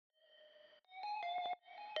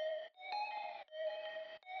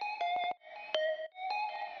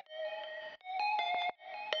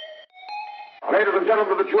Ladies and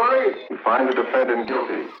gentlemen of the jury, we find the defendant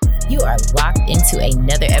guilty. You are locked into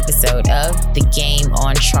another episode of the Game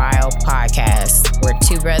on Trial podcast, where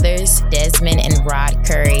two brothers, Desmond and Rod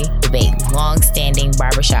Curry, debate long-standing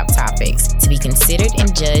barbershop topics to be considered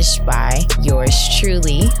and judged by yours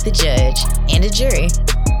truly, the judge and the jury.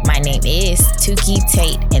 My name is Tuki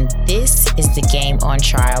Tate, and this is the Game on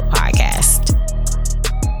Trial podcast.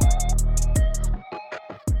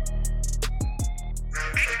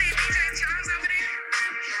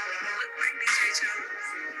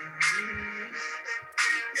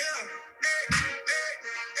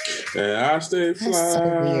 And I stay fly. That's so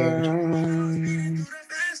weird.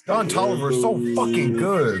 Don Toliver is so fucking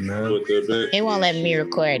good, man. It won't let me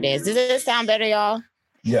record this. Does it sound better, y'all?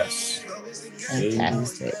 Yes.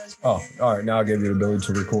 Fantastic. Oh, all right. Now I'll give you the ability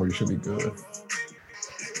to record. You should be good.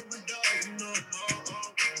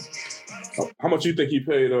 How much you think he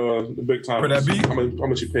paid the big time For that beat? How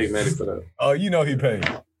much you paid Manny for that? Oh, you know he paid.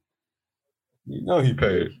 You know he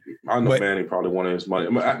paid. I know Manny probably wanted his money.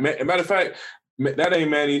 Matter of fact, that ain't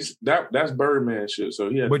Manny's. That's Birdman shit. So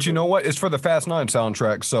yeah. But you know what? It's for the Fast 9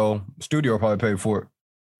 soundtrack, so studio probably paid for it.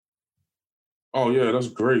 Oh yeah, that's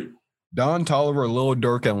great. Don Toliver, Lil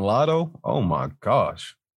Durk, and Lotto. Oh my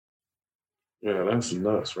gosh. Yeah, that's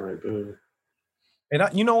nuts right there.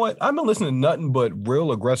 And you know what? I've been listening to nothing but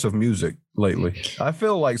real aggressive music lately. I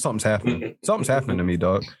feel like something's happening. Something's happening to me,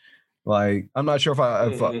 dog. Like, I'm not sure if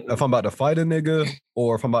I'm about to fight a nigga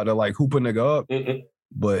or if I'm about to like hoop a nigga up.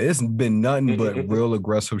 But it's been nothing but real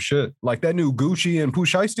aggressive shit. Like that new Gucci and Pooh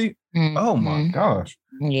Shiesty. Mm-hmm. Oh my gosh.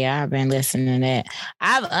 Yeah, I've been listening to that.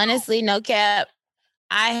 I've honestly, no cap,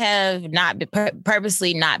 I have not been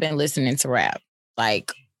purposely not been listening to rap.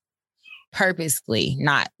 Like, purposely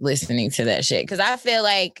not listening to that shit. Because I feel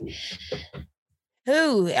like,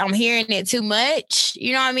 I'm hearing it too much.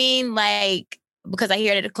 You know what I mean? Like, because I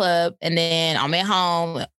hear it at the club and then I'm at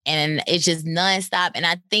home and it's just nonstop. And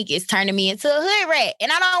I think it's turning me into a hood rat.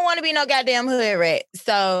 And I don't want to be no goddamn hood rat.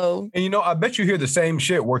 So. And you know, I bet you hear the same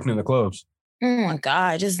shit working in the clubs. Oh my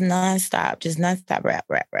God, just nonstop rap.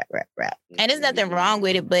 And there's nothing wrong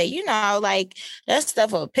with it, but you know, like that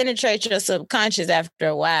stuff will penetrate your subconscious after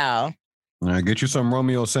a while. All right, get you some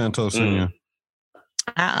Romeo Santos in you.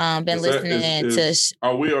 I been listening to.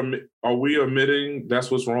 Are we admitting that's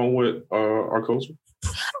what's wrong with our culture?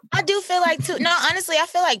 I do feel like honestly, I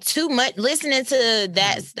feel like too much listening to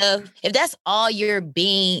that stuff. If that's all you're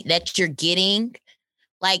getting,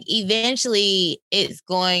 like eventually it's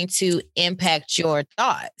going to impact your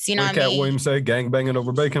thoughts. You know what I mean? Cat Williams say, gang banging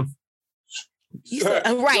over bacon.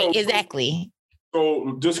 Right, exactly.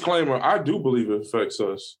 So disclaimer, I do believe it affects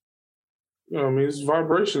us. You know what I mean? It's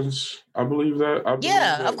vibrations. I believe that.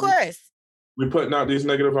 Of course. We're putting out these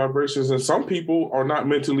negative vibrations, and some people are not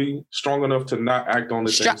mentally strong enough to not act on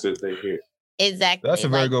the things that they hear. Exactly. That's a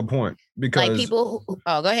very good point. Because like people who,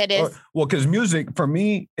 go ahead, Des. Well, because music, for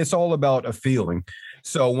me, it's all about a feeling.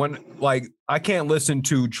 So when, like, I can't listen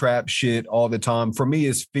to trap shit all the time. For me,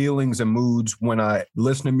 it's feelings and moods when I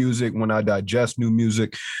listen to music, when I digest new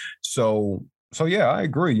music. So yeah, I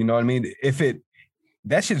agree. You know what I mean?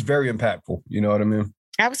 That shit's very impactful. You know what I mean?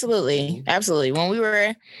 Absolutely. When we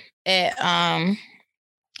were at, I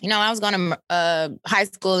was going to high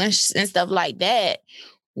school and stuff like that.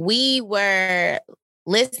 We were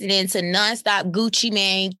listening to nonstop Gucci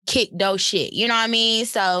Mane kick those shit. You know what I mean?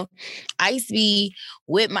 So I used to be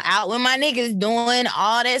out with my niggas doing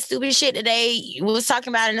all that stupid shit that they was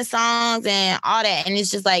talking about in the songs and all that. And it's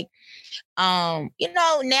just like, now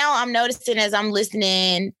I'm noticing as I'm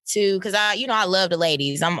listening to, because I love the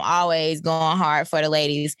ladies. I'm always going hard for the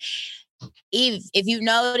ladies. If you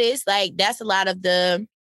notice, like that's a lot of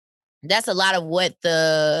what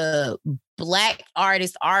the Black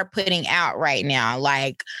artists are putting out right now.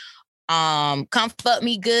 Like, Come Fuck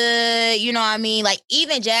Me Good, you know what I mean? Like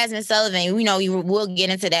even Jasmine Sullivan, we'll get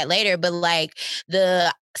into that later, but like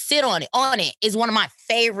the Sit on it is one of my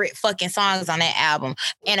favorite fucking songs on that album.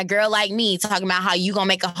 And A Girl Like Me talking about how you gonna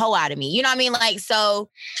make a hoe out of me. You know what I mean? Like, so,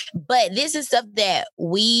 but this is stuff that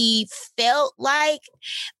we felt like,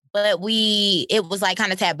 but it was like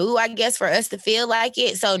kind of taboo, I guess, for us to feel like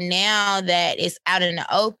it. So now that it's out in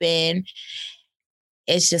the open,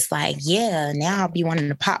 it's just like, yeah, now I'll be wanting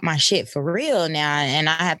to pop my shit for real now. And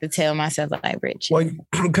I have to tell myself, like, Rich. Well,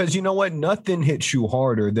 because you know what? Nothing hits you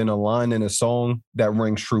harder than a line in a song that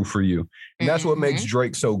rings true for you. And that's what makes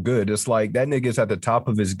Drake so good. It's like that nigga's at the top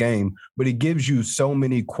of his game, but he gives you so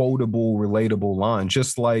many quotable, relatable lines,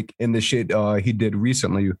 just like in the shit he did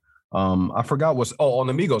recently. I forgot on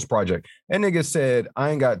the Migos project. That nigga said, I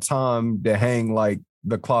ain't got time to hang like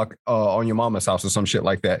the clock on your mama's house or some shit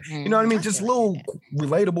like that. You know what I mean? Just little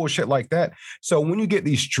relatable shit like that. So when you get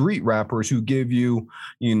these street rappers who give you,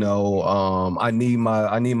 you know, I need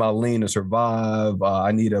my lean to survive.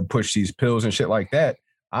 I need to push these pills and shit like that.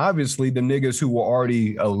 Obviously, the niggas who were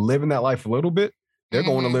already living that life a little bit, they're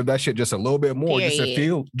going to live that shit just a little bit more, just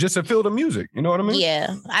to feel the music. You know what I mean?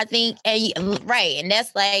 Yeah, I think, right. And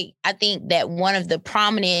that's like, I think that one of the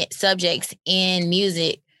prominent subjects in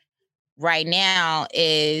music right now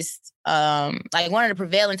is like one of the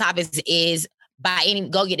prevailing topics is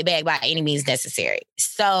go get the bag by any means necessary.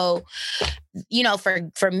 So, you know,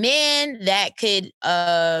 for men, that could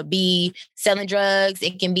be selling drugs.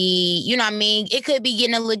 It can be, you know what I mean? It could be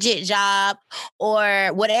getting a legit job or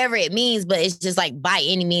whatever it means, but it's just like by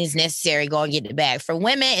any means necessary, go and get the bag. For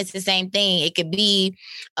women, it's the same thing. It could be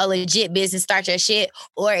a legit business, start your shit,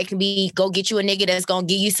 or it can be go get you a nigga that's gonna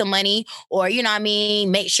give you some money, or, you know what I mean,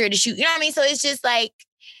 make sure that you know what I mean? So it's just like,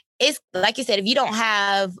 it's like you said, if you don't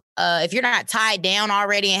have, if you're not tied down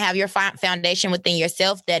already and have your foundation within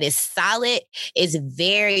yourself that is solid, it's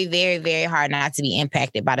very, very, very hard not to be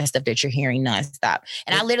impacted by the stuff that you're hearing nonstop.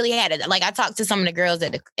 And I literally had it. Like I talked to some of the girls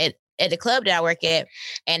at the club that I work at,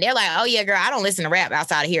 and they're like, "Oh yeah, girl, I don't listen to rap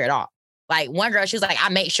outside of here at all." Like one girl, she was like, "I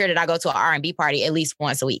make sure that I go to an R&B party at least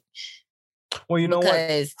once a week." Well, you know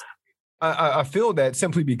what? I feel that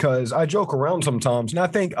simply because I joke around sometimes, and I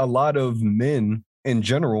think a lot of men in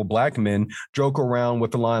general, black men joke around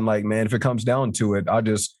with the line like, man, if it comes down to it, I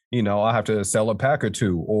just, you know, I have to sell a pack or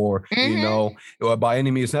two, or, you know, by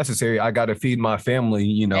any means necessary, I got to feed my family,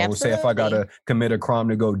 you know, Absolutely. Say if I got to commit a crime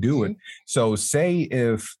to go do it. So say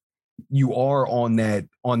if you are on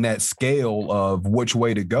that scale of which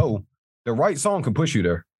way to go, the right song can push you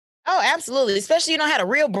there. Oh, absolutely. Especially you don't have a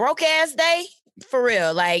real broke ass day. For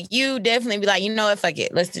real. Like you definitely be like, you know what, fuck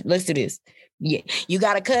it. Let's do this. Yeah, you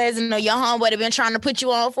got a cousin or your homeboy that been trying to put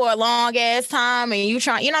you on for a long ass time, and you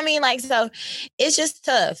trying, you know what I mean? Like, so it's just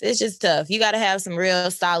tough. It's just tough. You got to have some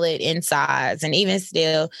real solid insides, and even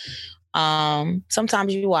still,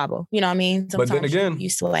 sometimes you wobble. You know what I mean? Sometimes but then again,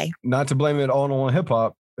 you sway. Not to blame it all on hip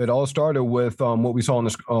hop. It all started with what we saw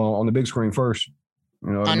on the big screen first.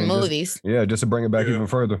 You know, what on I mean? movies. Just to bring it back even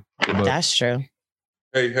further. But, that's true.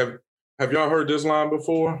 Hey, have y'all heard this line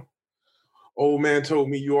before? Old man told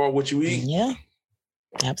me you are what you eat. Yeah,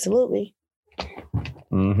 absolutely.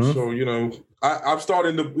 Mm-hmm. So, you know, I've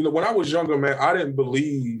started to, you know, when I was younger, man, I didn't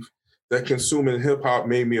believe that consuming hip hop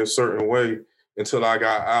made me a certain way until I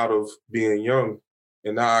got out of being young.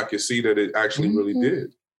 And now I can see that it actually really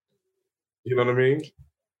did. You know what I mean?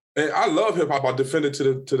 And I love hip hop. I defend it to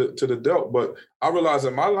the depth, but I realize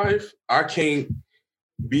in my life, I can't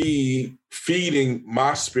be feeding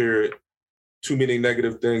my spirit too many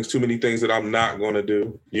negative things, too many things that I'm not going to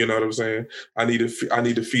do. You know what I'm saying? I need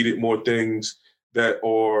to feed it more things that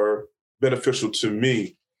are beneficial to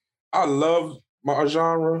me. I love my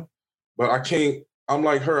genre, but I can't, I'm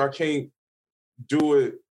like her, I can't do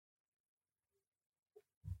it.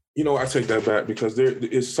 You know, I take that back because there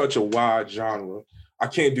is such a wide genre. I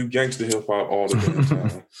can't do gangster hip hop all the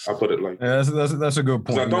time. I put it like that. Yeah, that's a good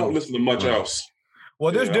point. I don't listen to much else.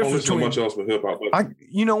 Well, there's difference between much else with hip hop.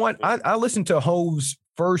 You know what? I listen to Hov's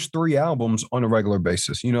first 3 albums on a regular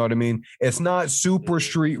basis. You know what I mean? It's not super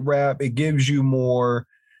street rap. It gives you more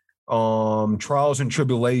trials and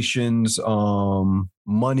tribulations,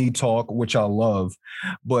 money talk, which I love.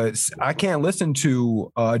 But I can't listen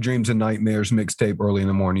to Dreams and Nightmares mixtape early in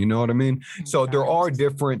the morning. You know what I mean? So there are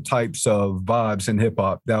different types of vibes in hip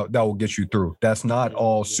hop that will get you through. That's not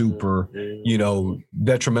all super, you know,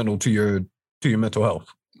 detrimental to your mental health.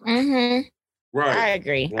 Mm-hmm. Right. I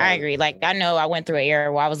agree. Like I know I went through an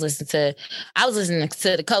era where I was listening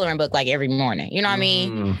to the Coloring Book like every morning. You know what I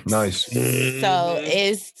mean? Nice. So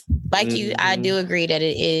it's like I do agree that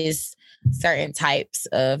it is certain types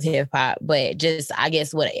of hip hop, but just I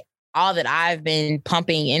guess all that I've been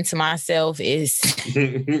pumping into myself is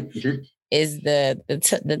the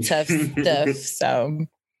tough stuff. So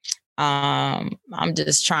I'm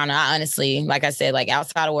just trying to, I honestly, like I said, like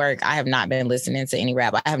outside of work, I have not been listening to any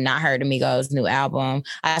rap. I have not heard Amigos' new album.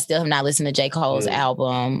 I still have not listened to J. Cole's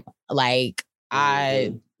album. Like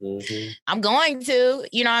I'm going to,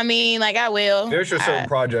 you know what I mean? Like I will. There's just certain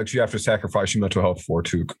projects you have to sacrifice your mental health for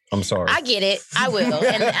too. I'm sorry. I get it. I will.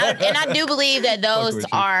 and I do believe that those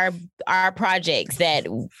are projects that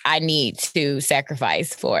I need to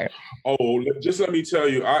sacrifice for. Oh, just let me tell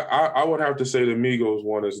you, I would have to say the Migos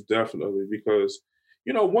one is definitely because,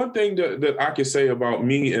 you know, one thing that I can say about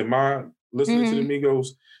me and my listening to the Migos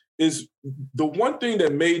is the one thing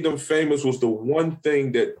that made them famous was the one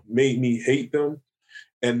thing that made me hate them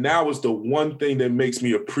And now is the one thing that makes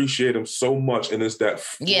me appreciate him so much, and it's that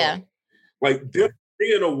flow. Yeah. Like them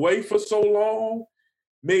being away for so long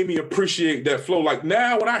made me appreciate that flow. Like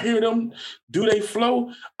now when I hear them do they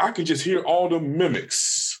flow, I can just hear all the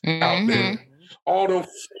mimics out there. All them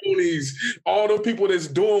phonies, all them people that's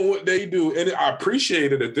doing what they do. And I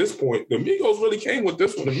appreciate it at this point. The Migos really came with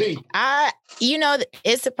this one to me.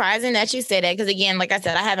 It's surprising that you said that because, again, like I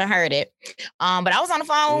said, I haven't heard it. But I was on the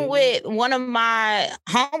phone with one of my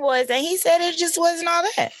homeboys, and he said it just wasn't all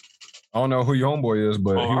that. I don't know who your homeboy is,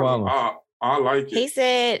 but he wildin'. I like it. He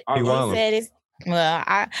said it's. Well,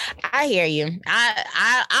 I hear you.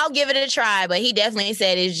 I'll give it a try, but he definitely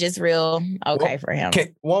said it's just real okay for him.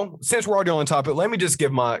 Since we're already on topic, let me just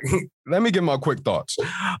give my quick thoughts.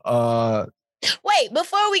 Wait,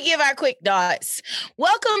 before we give our quick thoughts,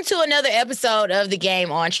 welcome to another episode of The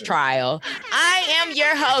Game on Trial. I am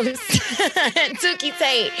your host, Tuki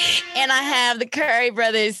Tate, and I have the Curry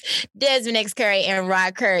brothers, Desmond X Curry and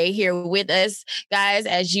Rod Curry, here with us. Guys,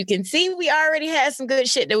 as you can see, we already had some good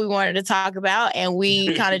shit that we wanted to talk about, and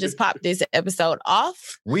we kind of just popped this episode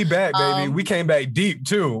off. We back, baby. We came back deep,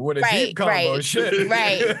 too, with a deep combo. Shit.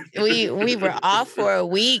 Right. We were off for a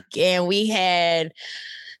week, and we had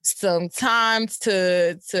some time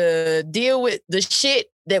to deal with the shit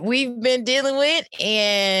that we've been dealing with,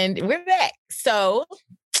 and we're back. So,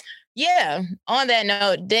 yeah. On that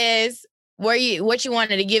note, Des, what you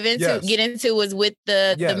wanted to get into was with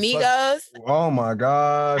the Migos. Oh my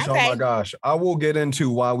gosh! Okay. Oh my gosh! I will get into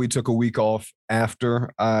why we took a week off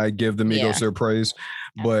after I give the Migos their praise,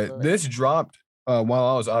 but this dropped while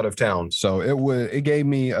I was out of town, so it gave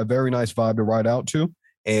me a very nice vibe to ride out to,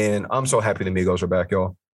 and I'm so happy the Migos are back,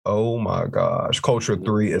 y'all. Oh my gosh. Culture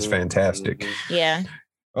 3 is fantastic. Yeah.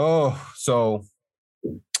 Oh, so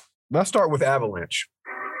let's start with Avalanche.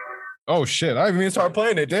 Oh shit. I haven't even started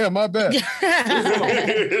playing it. Damn, my bad.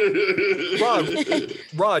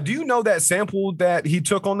 Rod, do you know that sample that he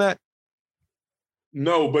took on that?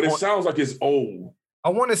 No, but it sounds like it's old. I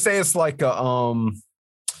want to say it's like a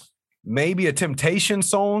maybe a Temptation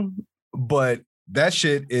song, but that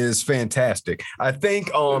shit is fantastic. I think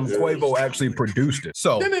Quavo actually produced it.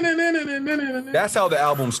 So that's how the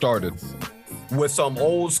album started. With some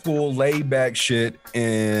old school laid back shit,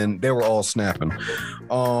 and they were all snapping.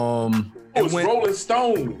 It was Rolling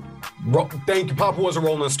Stone. Thank you. Papa was a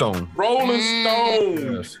Rolling Stone. Rolling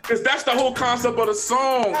Stone. Because that's the whole concept of the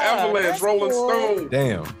song. Avalanche, Rolling Stone.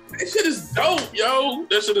 Damn. That shit is dope, yo.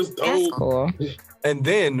 That shit is dope. That's cool. And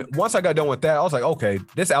then once I got done with that, I was like, okay,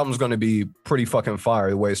 this album's going to be pretty fucking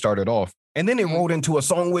fire the way it started off. And then it rolled into a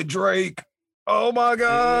song with Drake. Oh my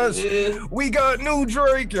gosh. We got new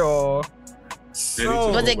Drake, y'all.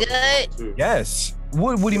 So, was it good? Yes.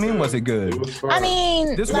 What do you mean, was it good? I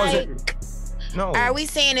mean, this wasn't. No. Are we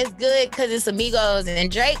saying it's good because it's Amigos and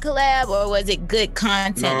Drake collab, or was it good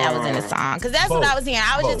content that was in the song? Because that's what I was hearing.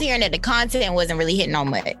 I was just hearing that the content wasn't really hitting on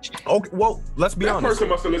much. Okay, well, let's be honest. That person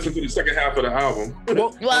must have listened to the second half of the album.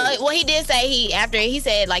 Well, he did say he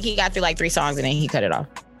said like he got through like 3 songs and then he cut it off.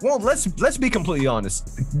 Well, let's be completely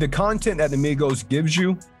honest. The content that the Migos gives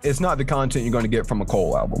you is not the content you're going to get from a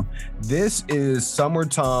Cole album. This is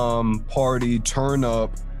summertime party turn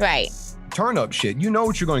up. Right. Turn up shit. You know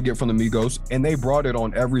what you're going to get from the Migos, and they brought it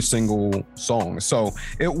on every single song. So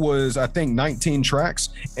it was, I think, 19 tracks.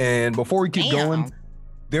 And before we keep going,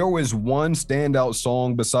 there was one standout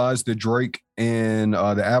song besides the Drake and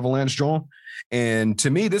the Avalanche joint. And to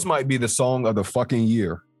me, this might be the song of the fucking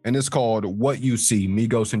year. And it's called What You See,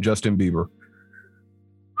 Migos and Justin Bieber.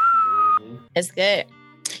 It's good.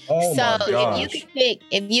 Oh so my gosh.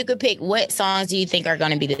 if you could pick, what songs do you think are going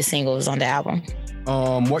to be the singles on the album?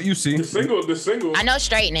 What You See. The single. I know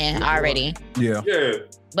Straightening already. Yeah.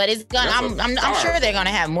 But it's gonna. I'm sure they're gonna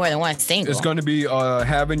have more than one single. It's gonna be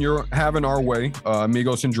Having Our Way,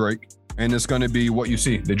 Migos and Drake, and it's gonna be What You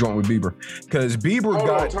See, the joint with Bieber, because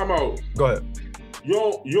Bieber Time out. Go ahead.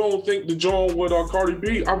 You don't think the joint with Cardi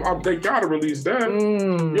B? They gotta release that.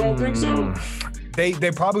 You don't think so?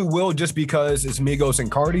 They probably will, just because it's Migos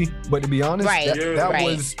and Cardi. But to be honest, that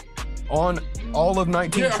was on all of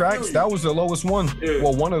 19 tracks. That was the lowest one. Yeah.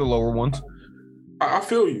 Well, one of the lower ones. I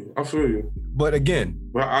feel you. But again,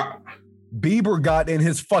 Bieber got in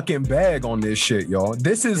his fucking bag on this shit, y'all.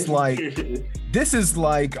 This is like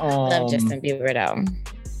I love Justin Bieber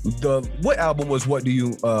though. What album was What Do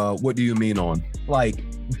You Mean on? Like,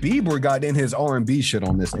 Bieber got in his R&B shit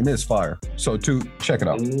on this, and it's fire. So check it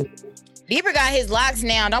out. Bieber got his locks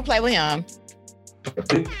now. Don't play with him.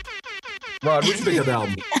 Rod, what you think of the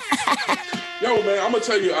album? Yo, man, I'm gonna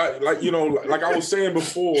tell you, like I was saying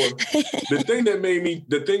before, the thing that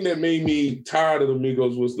made me tired of the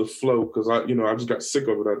Migos was the flow, because I just got sick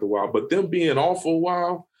of it after a while. But them being off for a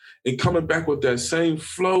while and coming back with that same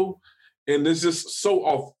flow, and it's just so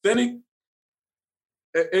authentic,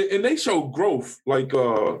 and they show growth. Like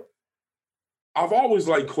I've always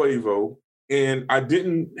liked Quavo, and I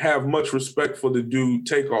didn't have much respect for the dude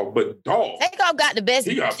Takeoff, but dog, Takeoff got the best.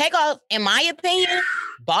 Takeoff, in my opinion,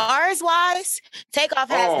 bars wise, Takeoff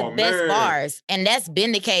has the best bars, and that's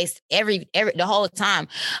been the case every the whole time.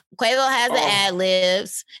 Quavo has the ad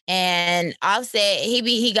libs, and Offset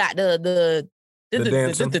he got the he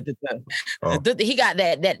got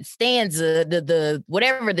that stanza, the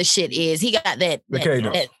whatever the shit is. He got that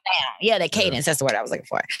cadence. That sound. Yeah, the cadence. That's the word I was looking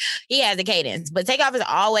for. He has the cadence. But Takeoff has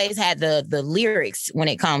always had the lyrics when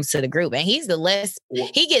it comes to the group. And he gets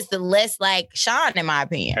the less like Sean, in my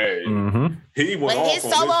opinion. Hey, he went but off his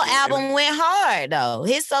solo album went hard though.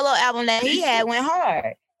 His solo album that he had went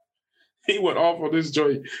hard. He went off on this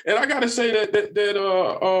joint. And I gotta say that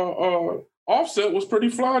Offset was pretty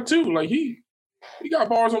fly too. Like he got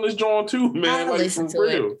bars on this joint too, man. Like for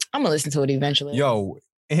real. I'm gonna listen to it eventually. Yo,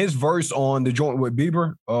 his verse on the joint with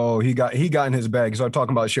Bieber, he got in his bag. He started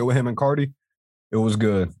talking about shit with him and Cardi. It was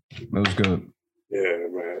good. Yeah,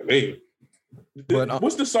 man.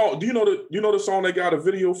 What's the song? Do you know the song they got a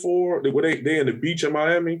video for? Where they in the beach in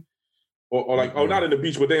Miami, or like not in the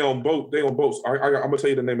beach, but they on boats. I'm gonna tell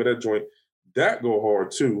you the name of that joint. That go hard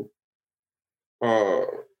too.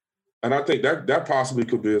 And I think that possibly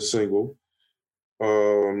could be a single.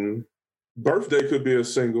 Birthday could be a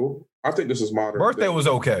single. I think this is modern. Birthday was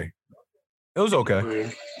okay. It was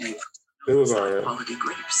okay. Yeah. It was all right.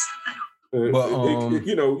 But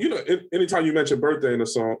anytime you mention birthday in a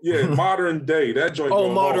song, modern day, that joint.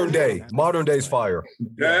 Modern day. Modern day's fire.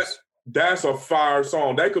 That's a fire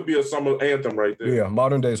song. That could be a summer anthem right there. Yeah,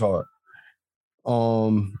 modern day's hard.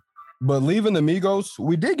 But leaving the Migos,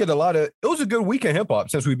 we did get it was a good week in hip hop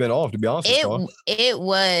since we've been off, to be honest with you.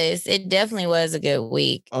 It definitely was a good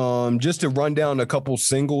week. Just to run down a couple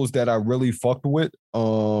singles that I really fucked with.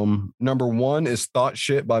 Number one is Thought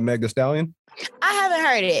Shit by Meg Thee Stallion. I haven't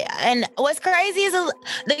heard it. And what's crazy is the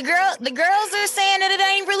girls are saying that it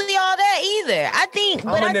ain't really all that either.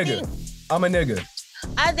 I'm a nigga.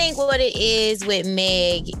 I think what it is with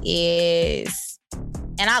Meg is,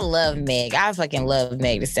 and I love Meg. I fucking love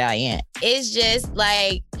Meg Thee Stallion. It's just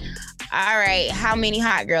like, all right, how many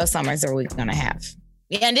hot girl summers are we gonna have?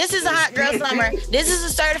 And this is a hot girl summer. This is a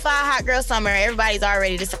certified hot girl summer. Everybody's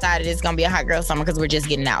already decided it's gonna be a hot girl summer because we're just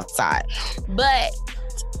getting outside. But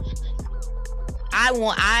I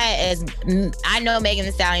know Megan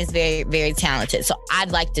Thee Stallion is very, very talented. So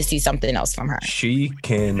I'd like to see something else from her. She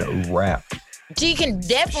can rap. She can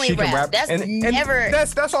definitely rap.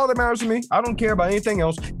 That's that's all that matters to me. I don't care about anything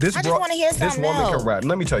else. I just want to hear something else. This woman can rap. And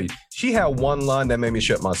let me tell you, she had one line that made me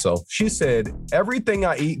shit myself. She said, "Everything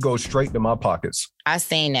I eat goes straight to my pockets." I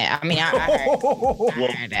seen that. I mean, I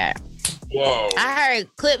heard that. Whoa. I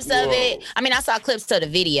heard clips of it. I mean, I saw clips of the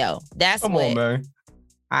video. Come on, man.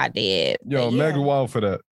 I did. Yo, Meg wild for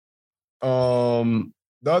that.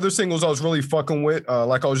 The other singles I was really fucking with,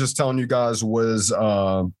 like I was just telling you guys, was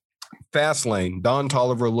Fast Lane, Don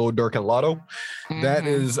Toliver, Lil Durk, and Lotto. Mm-hmm. That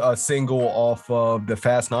is a single off of the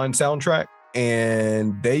Fast 9 soundtrack,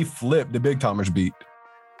 and they flipped the Big Timers beat.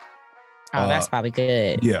 Oh, that's probably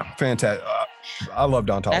good. Yeah, fantastic. I love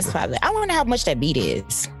Don Toliver. That's probably. I wonder how much that beat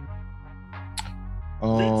is.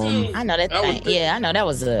 I know that thing. Yeah, I know that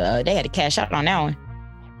was they had to cash out on that one.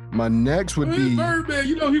 My next would be Birdman.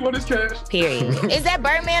 You know he won his cash. Period. Is that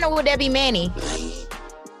Birdman or would that be Manny?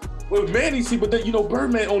 Well, Manny, but then,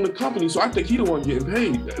 Birdman owned the company, so I think he the one getting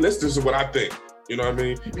paid. That's just what I think. You know what I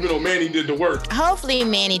mean? Even though Manny did the work. Hopefully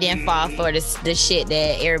Manny didn't fall for the shit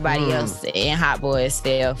that everybody else in Hot Boys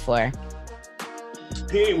fell for.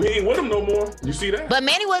 He ain't with them no more. You see that? But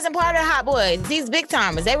Manny wasn't part of Hot Boys. He's Big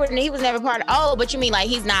Timers. He was never part of. Oh, but you mean like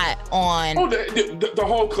he's not on? Oh, the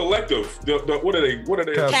whole collective. What are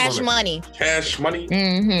they? Cash Money. Cash Money.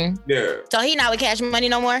 Mm-hmm. Yeah. So he not with Cash Money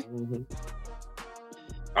no more. Mm-hmm.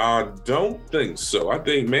 I don't think so. I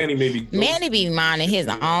think Manny Manny be minding his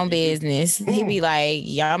own business. He be like,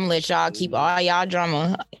 I'm gonna let y'all keep all y'all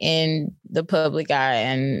drama in the public eye,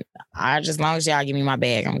 and as long as y'all give me my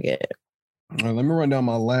bag, I'm good. All right, let me run down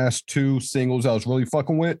my last two singles I was really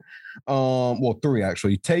fucking with. Well, three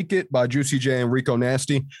actually. Take It by Juicy J and Rico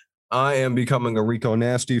Nasty. I am becoming a Rico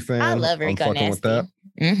Nasty fan. I love Rico Nasty. With that.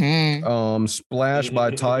 Mm-hmm. Splash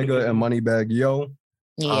by Tyga and Moneybagg Yo.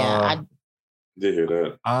 Yeah, I did hear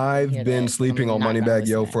that. I've been sleeping on Moneybagg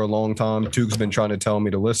Yo for a long time. Tuke's been trying to tell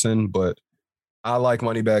me to listen, but I like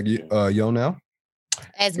Moneybagg Yo now.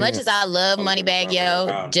 As much as I love Moneybagg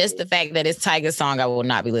Yo, just the fact that it's Tyga's song, I will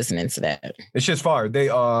not be listening to that. It's just fire. They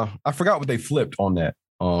I forgot what they flipped on that.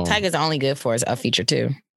 Tyga's only good for a feature too.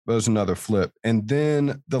 There's another flip. And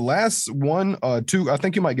then the last one, two, I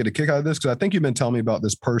think you might get a kick out of this because I think you've been telling me about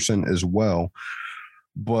this person as well.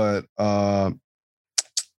 But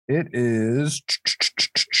it is.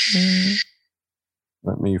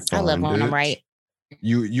 Let me find I love when it. I'm right.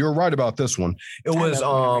 You're right about this one. It was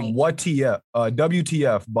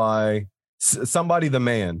WTF by somebody the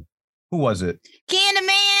man. Who was it? Ken the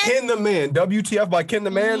Man. Ken the Man. WTF by Ken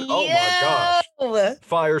the Man. Oh my gosh.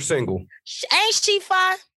 Fire single. Ain't she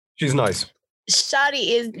fire? She's nice.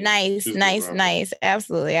 Shawty is nice.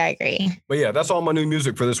 Absolutely, I agree. But yeah, that's all my new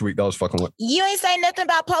music for this week that I was fucking with. You ain't say nothing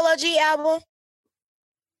about Polo G album?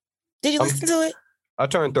 Did you listen to it? I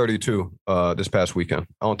turned 32 this past weekend.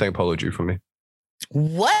 I don't think Polo G for me.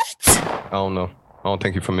 What? I don't know. I don't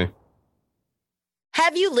think he for me.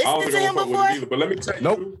 Have you listened to him before? Either, but let me tell you.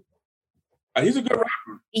 Nope. He's a good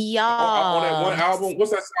rapper. Y'all. On that one album,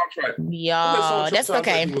 what's that soundtrack? Y'all, that's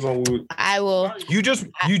okay. I will. You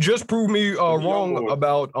just proved me wrong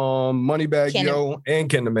about Moneybagg Yo and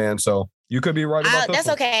Ken the Man. So you could be right about that. That's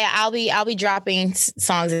okay. I'll be dropping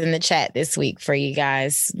songs in the chat this week for you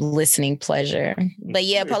guys listening pleasure. But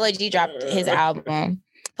yeah, Polo G dropped his album.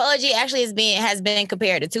 Polo G actually has been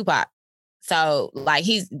compared to Tupac. So like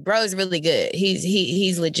bro's really good.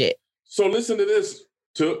 He's legit. So listen to this.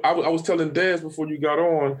 I was telling Daz before you got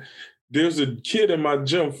on, there's a kid in my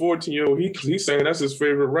gym, 14-year-old. He's saying that's his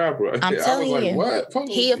favorite rapper. I'm telling you, like, what?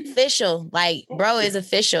 He official. Like, bro is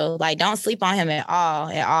official. Like, don't sleep on him at all.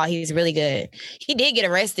 At all. He's really good. He did get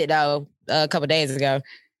arrested though a couple days ago.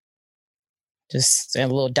 Just a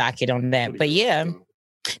little docket on that. But yeah.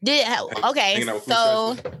 Okay,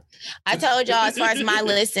 so I told y'all as far as my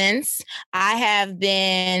listens, I have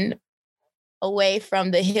been away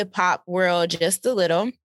from the hip hop world just a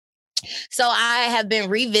little. So I have been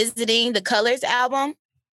revisiting the Colors album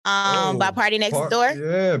by Party Next Door.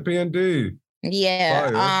 Yeah, PND.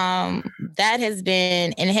 Yeah. Fire. That has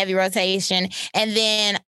been in heavy rotation. And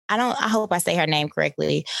then I hope I say her name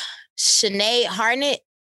correctly. Sinead Harnett.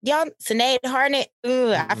 Y'all, Sinead Harnett.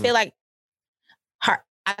 Ooh, I feel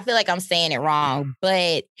like I'm saying it wrong,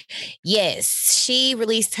 but yes, she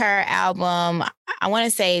released her album, I want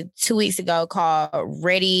to say 2 weeks ago, called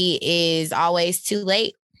Ready Is Always Too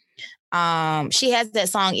Late. She has that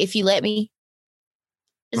song, If You Let Me.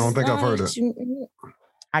 I don't think I've heard it.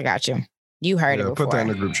 I got you. You heard it before. Put that in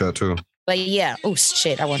the group chat too. But yeah, oh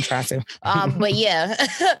shit, I wasn't trying to. But yeah,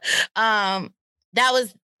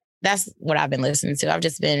 that's what I've been listening to. I've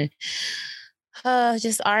just been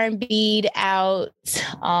just R&B'd out.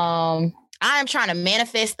 I am trying to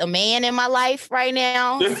manifest a man in my life right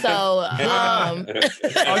now. So I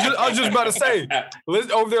was just about to say,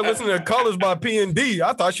 over there listening to Colors by P&D.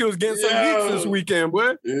 I thought she was getting some beats this weekend, boy.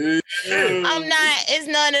 I'm not. It's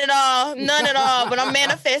none at all. But I'm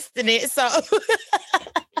manifesting it. So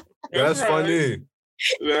that's funny.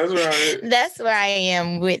 That's right. That's where I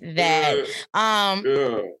am with that.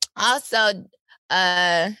 Also,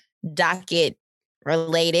 docket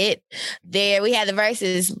related. There we had the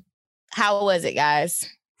verses. How was it, guys?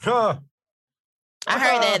 I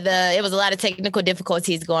heard that it was a lot of technical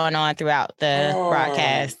difficulties going on throughout the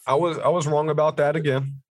broadcast. I was wrong about that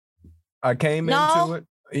again. I came into it.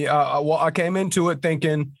 Yeah, I came into it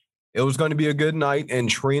thinking it was going to be a good night and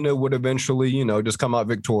Trina would eventually, just come out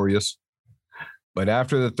victorious. But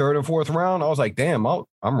after the third and fourth round, I was like, damn, I'm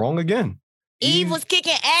wrong again. Eve was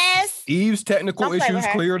kicking ass. Eve's technical issues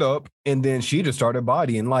cleared up, and then she just started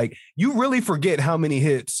bodying. Like, you really forget how many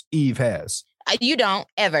hits Eve has. You don't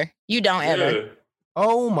ever. Yeah.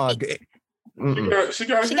 Oh my God. She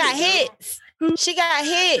got hits. She got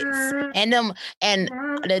hits. And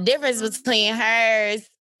the difference between hers,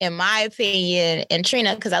 in my opinion, and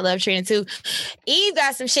Trina, because I love Trina too, Eve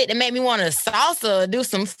got some shit that made me want to salsa, do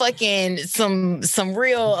some fucking some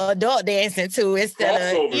real adult dancing too,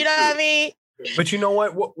 instead of, you know what I mean? But you know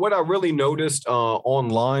what? What I really noticed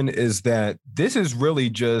online is that this is really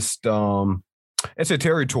just it's a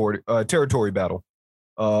territory battle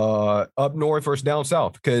up north versus down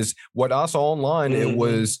south. Because what I saw online, it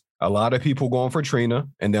was a lot of people going for Trina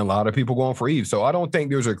and then a lot of people going for Eve. So I don't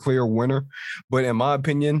think there's a clear winner. But in my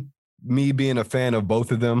opinion, me being a fan of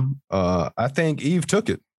both of them, I think Eve took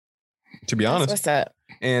it, to be honest. What's up?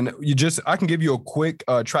 And I can give you a quick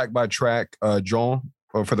track by track, John,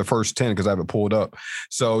 for the first 10 because I have it pulled up.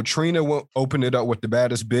 So Trina opened it up with The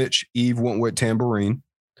Baddest Bitch. Eve went with Tambourine.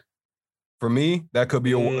 For me, that could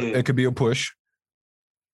be it could be a push.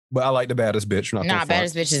 but I like the baddest bitch. Nah,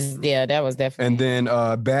 baddest bitch is that was definitely. And then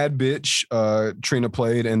bad bitch, Trina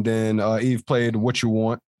played, and then Eve played What You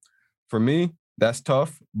Want. For me, that's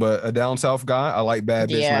tough, but a down south guy, I like bad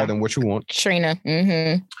bitch rather than What You Want. Trina.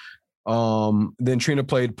 Then Trina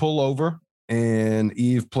played Pull Over, and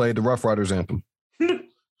Eve played the Rough Riders anthem.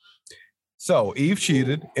 So Eve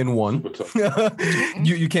cheated and won.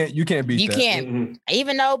 you can't beat that. You can't,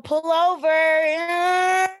 even though Pull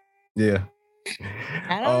Over. Yeah.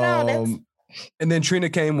 I don't know. And then Trina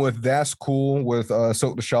came with That's Cool with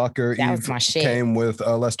Silk the Shocker. That Eve was my shit. Came with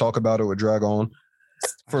Let's Talk About It with Drag On.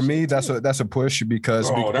 For me, that's a push because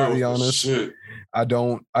to be completely honest, I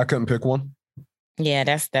couldn't pick one. Yeah,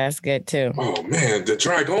 that's good too. Oh man, the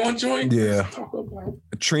Drag On joint. Yeah.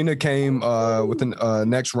 Trina came with the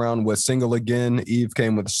next round with Single Again. Eve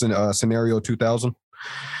came with Scenario 2000.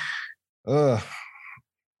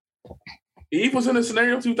 Eve was in the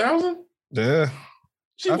Scenario 2000? Yeah.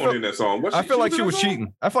 She wasn't in that song. I feel like she was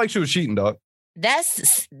cheating. I feel like she was cheating, dog.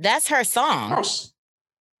 That's her song. Oh,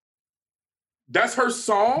 that's her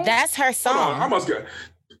song? That's her song. I must get.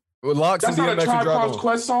 Well, Locks that's and not DMX a Tribe Called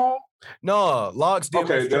Quest song? No, Locks, DMX.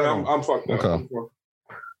 Okay, then I'm fucked up.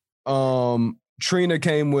 Okay. Trina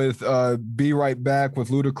came with Be Right Back with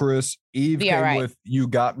Ludacris. Eve came with You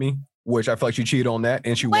Got Me, which I feel like she cheated on that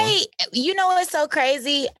and she won. Wait, you know what's so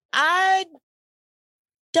crazy? I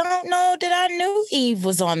don't know that I knew Eve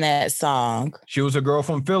was on that song. She was a girl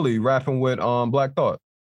from Philly rapping with Black Thought.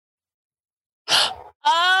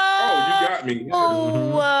 Oh, You Got Me.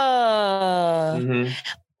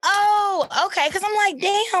 Oh, okay. Because I'm like,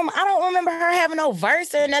 damn, I don't remember her having no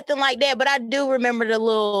verse or nothing like that, but I do remember the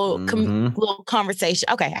little little conversation.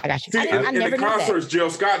 Okay, I got you. See, in the concerts, Jill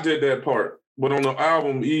Scott did that part, but on the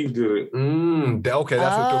album, Eve did it. Okay,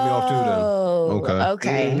 that's what threw me off too. Then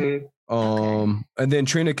Okay. And then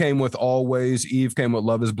Trina came with Always. Eve came with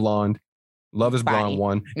Love Is Blonde. Love Is Blonde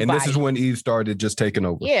won, and this is when Eve started just taking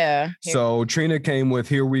over. Yeah. So Trina came with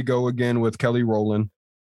Here We Go Again with Kelly Rowland,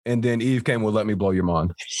 and then Eve came with Let Me Blow Your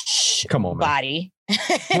Mind. Come on, man. Body.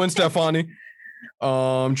 Gwen Stefani.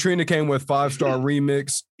 Trina came with 5-Star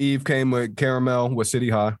Remix. Eve came with Caramel with City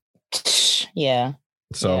High. Yeah.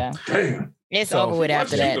 So damn. It's over with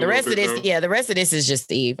after that. The rest of this is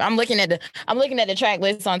just Eve. I'm looking at the track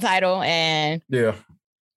list on Tidal and yeah.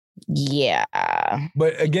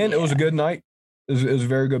 But again, it was a good night. It was a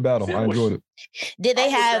very good battle. I enjoyed it. Did they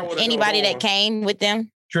have anybody that came with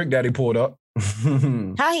them? Trick Daddy pulled up.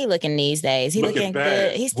 How he looking these days? He looking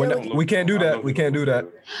good. He's still we can't do that. We can't do that.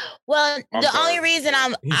 Well, only reason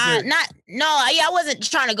I wasn't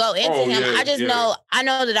trying to go into him. Yeah, I just know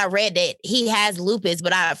that I read that he has lupus,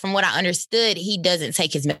 but from what I understood, he doesn't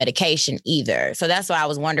take his medication either. So that's why I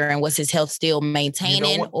was wondering, was his health still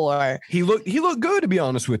maintaining or he looked good, to be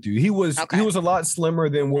honest with you. He was a lot slimmer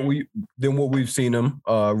than what we've seen him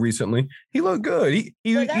recently. He looked good.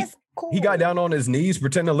 Cool. He got down on his knees,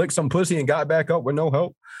 pretending to lick some pussy, and got back up with no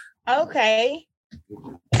help. Okay,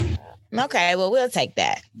 well, we'll take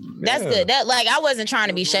that. That's good. That I wasn't trying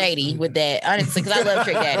to be shady with that, honestly, because I love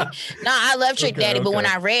Trick Daddy. No, I love Trick Daddy, but when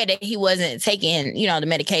I read that he wasn't taking, the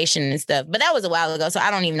medication and stuff, but that was a while ago, so I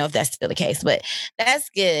don't even know if that's still the case. But that's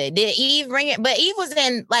good. Did Eve bring it? But Eve was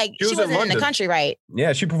in she wasn't in the country, right?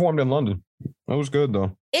 Yeah, she performed in London. That was good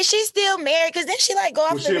though. Is she still married? Because didn't she go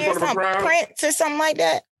off the marriage from Prince or something like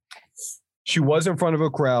that? She was in front of a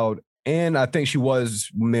crowd, and I think she was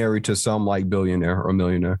married to some billionaire or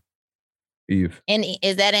millionaire. Eve. And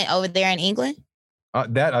is that over there in England?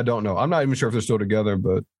 That I don't know. I'm not even sure if they're still together,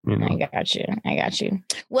 but I got you.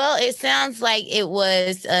 Well, it sounds like it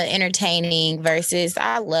was entertaining versus.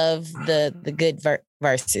 I love the good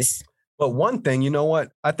verses. But one thing, you know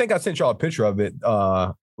what? I think I sent y'all a picture of it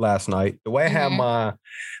last night. The way I had my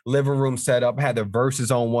living room set up, I had the verses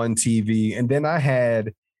on one TV, and then I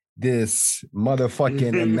had this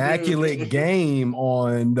motherfucking immaculate game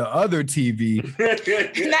on the other TV.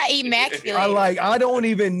 Not immaculate. I don't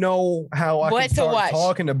even know how I can start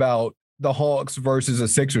talking about the Hawks versus a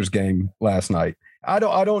Sixers game last night. I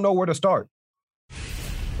don't know where to start.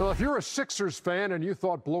 Well, if you're a Sixers fan and you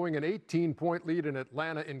thought blowing an 18-point lead in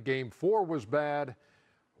Atlanta in Game 4 was bad,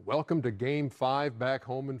 welcome to Game 5 back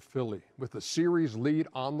home in Philly. With the series lead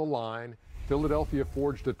on the line, Philadelphia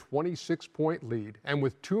forged a 26-point lead, and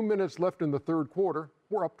with 2 minutes left in the third quarter,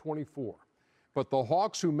 we're up 24. But the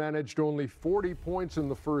Hawks, who managed only 40 points in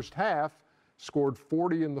the first half, scored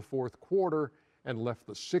 40 in the fourth quarter and left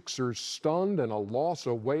the Sixers stunned and a loss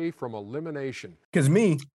away from elimination. Because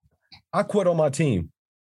I quit on my team.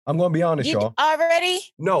 I'm going to be honest, y'all. Already?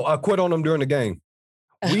 No, I quit on them during the game.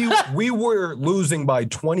 We were losing by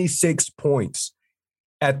 26 points.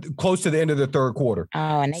 at close to the end of the third quarter.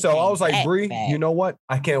 Oh, and so I was like, Bree, you know what?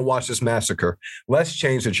 I can't watch this massacre. Let's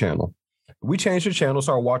change the channel. We changed the channel,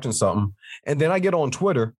 started watching something. And then I get on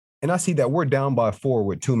Twitter and I see that we're down by 4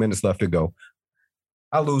 with 2 minutes left to go.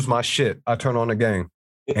 I lose my shit. I turn on the game.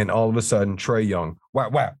 And all of a sudden, Trae Young.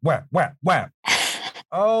 Whap, whap, whap, whap, whap.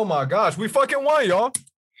 Oh my gosh. We fucking won, y'all.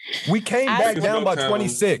 We came back down by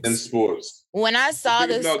 26. In sports. When I saw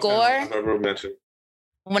the score,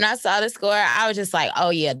 I was just like, oh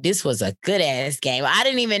yeah, this was a good ass game. I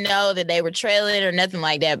didn't even know that they were trailing or nothing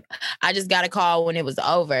like that. I just got a call when it was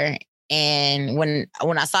over. And when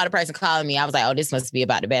I saw the person calling me, I was like, oh, this must be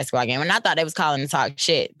about the basketball game. And I thought they was calling to talk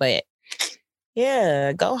shit, but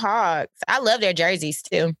yeah, go Hawks. I love their jerseys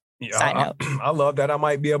too. Yeah, I love that I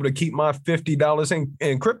might be able to keep my $50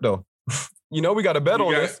 in crypto. You know, we got a bet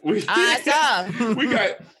on this. I saw. We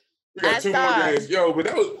got 2 more games. Yo, but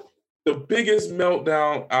that was the biggest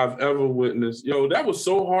meltdown I've ever witnessed. Yo, that was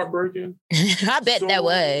so heartbreaking. I bet that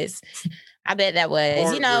was.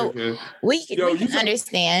 You know, we can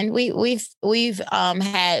understand. We've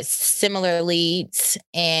had similar leads,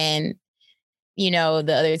 and you know,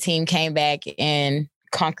 the other team came back and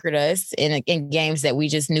conquered us in games that we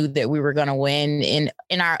just knew that we were going to win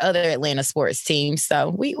in our other Atlanta sports teams. So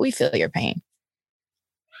we feel your pain.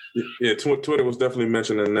 Yeah, Twitter was definitely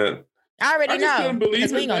mentioning that. I already know,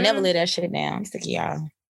 because we ain't gonna never let that shit down. I'm sick of y'all.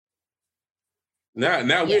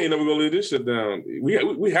 Now we ain't never gonna let this shit down.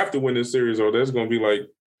 We have to win this series, or there's gonna be like,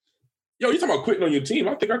 yo, you talking about quitting on your team?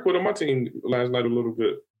 I think I quit on my team last night a little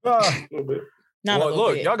bit. A little bit.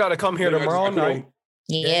 Look, y'all got to come here tomorrow night.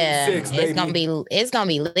 Yeah, it's gonna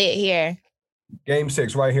be lit here. Game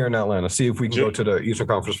 6 right here in Atlanta. See if we can go to the Eastern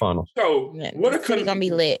Conference Finals. So it's gonna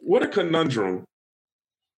be lit. What a conundrum!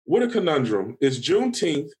 What a conundrum! It's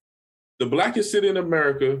Juneteenth. The blackest city in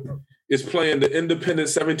America is playing the independent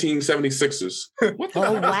 1776ers. What the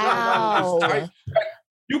wow!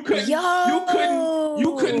 You couldn't.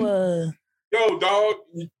 Yo, dog.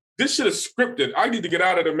 This shit is scripted. I need to get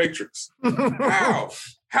out of the Matrix.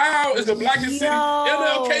 How is the blackest city?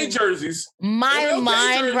 MLK jerseys. My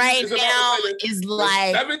mind right now is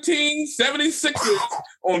like 1776ers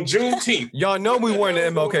on Juneteenth. Y'all know we wearing the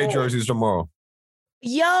MLK jerseys tomorrow.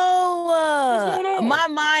 Yo, my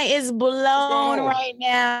mind is blown right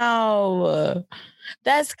now.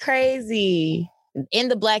 That's crazy. In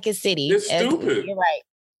the blackest city. It's stupid. You're right.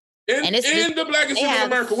 In the blackest city in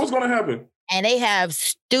America, what's going to happen? And they have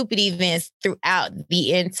stupid events throughout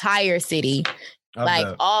the entire city,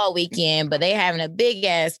 all weekend, but they having a big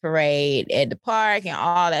ass parade at the park and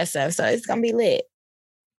all that stuff. So it's going to be lit.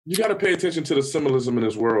 You got to pay attention to the symbolism in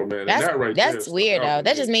this world, man. That's weird, though.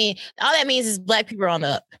 That just means all that means is black people are on the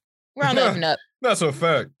up. We're on the up and up. That's a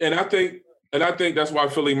fact. And I think that's why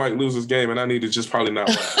Philly might lose this game, and I need to just probably not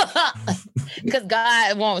win. Because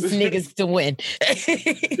God wants niggas to win.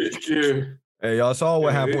 Yeah. Hey, y'all saw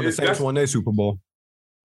what happened when the Saints won their Super Bowl.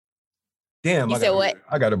 Damn, you said what?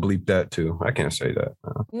 I got to bleep that too. I can't say that.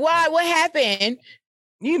 Why? What happened?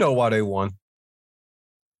 You know why they won.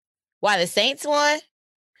 Why the Saints won?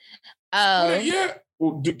 Yeah.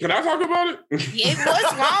 Well, can I talk about it?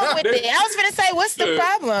 What's wrong with it? I was going to say, what's the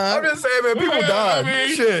problem? I'm just saying, man, people died.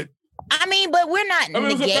 Shit. I mean, but we're not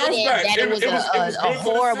negating that it was a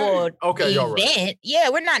horrible event. Right. Yeah,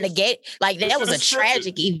 we're not negating. Like, that was a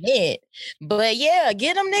tragic event. But yeah,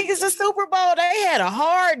 get them niggas a Super Bowl. They had a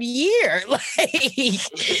hard year. The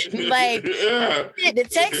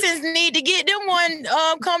Texans need to get them one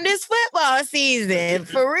come this football season.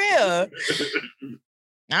 For real.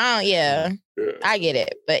 Oh, yeah. I get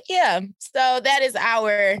it. But yeah, so that is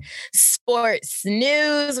our sports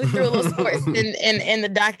news. We threw a little sports in the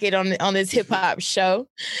docket on this hip hop show.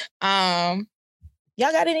 Y'all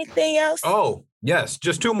got anything else? Oh, yes.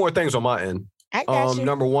 Just 2 more things on my end. I got you.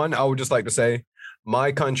 Number 1, I would just like to say,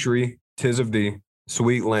 my country, 'tis of thee,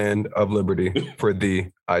 sweet land of liberty, for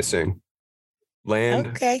thee I sing.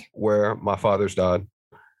 Land where my fathers died.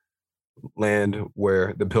 Land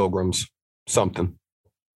where the pilgrims something.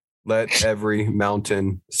 Let every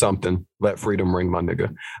mountain something. Let freedom ring, my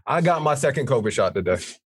nigga. I got my second COVID shot today.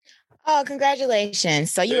 Oh,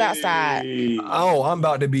 congratulations. So you outside. Oh, I'm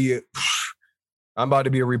about to be a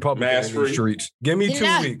Republican in the streets. Give me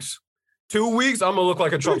 2 weeks. 2 weeks, I'm going to look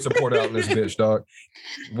like a Trump supporter out in this bitch, dog.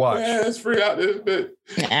 Watch. Man, let's free out this bitch.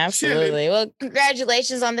 Absolutely. Well,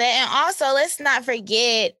 congratulations on that. And also, let's not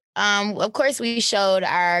forget, of course, we showed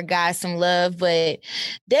our guys some love, but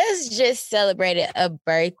Des just celebrated a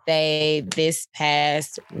birthday this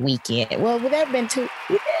past weekend. Well, would that have been 2?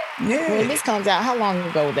 Yeah. When this comes out, how long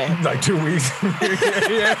ago was that? Like 2 weeks.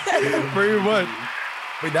 Yeah, pretty much.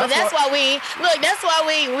 Wait, That's why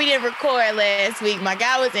we didn't record last week. My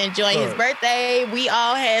guy was enjoying his birthday. We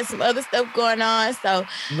all had some other stuff going on. So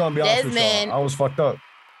I'm gonna be honest with y'all, I was fucked up.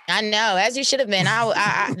 I know, as you should have been.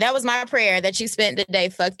 I that was my prayer, that you spent the day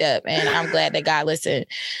fucked up, and I'm glad that God listened.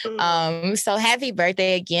 So happy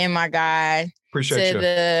birthday again, my guy. Appreciate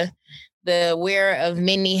you. The wearer of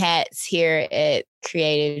many hats here at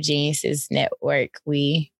Creative Geniuses Network.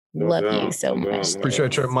 We love you so much.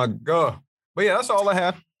 Appreciate you, my God. But yeah, that's all I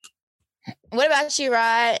have. What about you,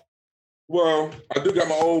 Rod? Well, I do got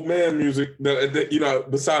my old man music that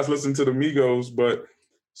besides listening to the Migos, but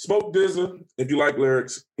Smoke DZA, if you like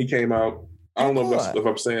lyrics, he came out. I don't know if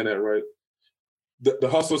I'm saying that right. The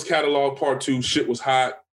Hustlers Catalog Part 2, Shit Was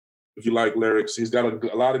Hot, if you like lyrics. He's got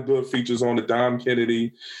a lot of good features on the Dom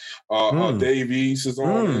Kennedy. Dave East is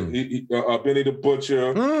on it. Benny the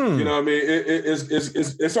Butcher. You know what I mean?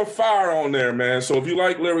 It's a fire on there, man. So if you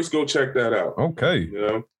like lyrics, go check that out. Okay.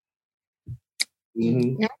 You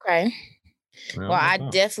know? Okay. Well, I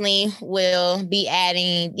definitely will be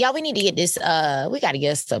adding. Y'all, we need to get this. We got to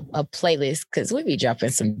get us a playlist, because we be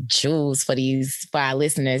dropping some jewels for our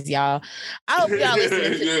listeners, y'all. I hope y'all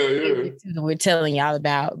listen to what we're telling y'all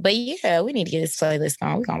about. But yeah, we need to get this playlist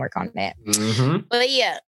on. We're gonna work on that. But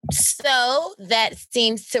yeah, so that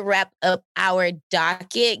seems to wrap up our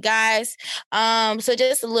docket, guys. So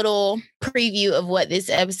just a little preview of what this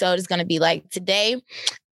episode is going to be like today.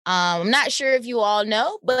 I'm not sure if you all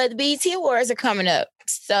know, but the BET Awards are coming up.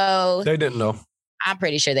 So they didn't know. I'm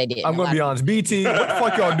pretty sure they didn't. I'm gonna be honest. BT, what the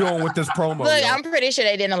fuck y'all doing with this promo? Look, y'all? I'm pretty sure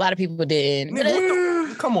they didn't. A lot of people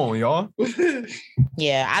didn't. Come on, y'all.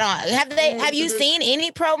 Yeah, I don't. Have you seen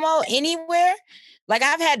any promo anywhere? Like,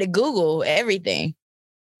 I've had to Google everything.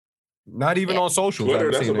 Not even on social.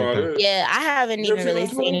 Twitter, that's about it. Yeah, I haven't even really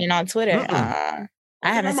seen it on Twitter. I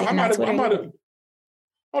haven't seen it on Twitter.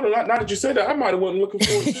 Hold on, now that you said that, I might have wasn't looking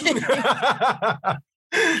forward to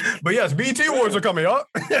it. But yes, BET Awards are coming up.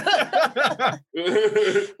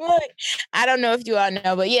 Look, I don't know if you all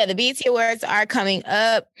know, but yeah, the BET Awards are coming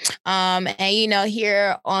up. And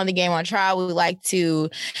here on the Game on Trial, we like to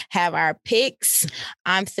have our picks.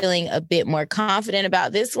 I'm feeling a bit more confident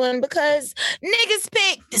about this one because niggas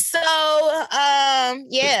picked. So,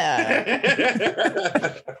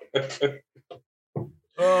 yeah.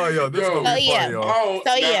 Oh, yo, this is gonna be fun, y'all.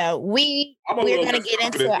 We're gonna get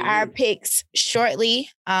into our picks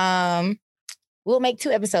shortly. We'll make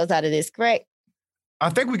 2 episodes out of this, correct?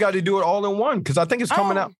 I think we got to do it all in one, because I think it's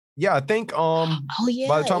coming out. Yeah, I think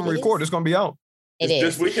by the time we record, it's gonna be out. It is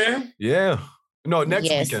this weekend. Yeah, no, next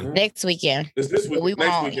weekend. Next weekend. It's this weekend.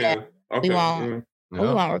 Next weekend. Yeah. Okay. We won't. We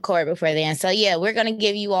won't record before then. So yeah, we're going to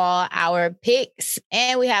give you all our picks,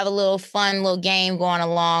 and we have a little fun little game going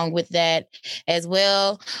along with that as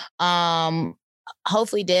well.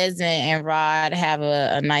 Hopefully Des and Rod have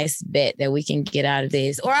a nice bet that we can get out of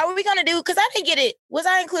this. Or are we going to do, because I didn't get it. Was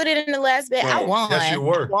I included in the last bet? I won. Yes, you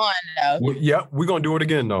were. I won, though. Yeah, we're going to do it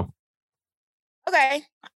again, though. Okay.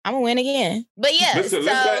 I'm going to win again. But yeah. Listen,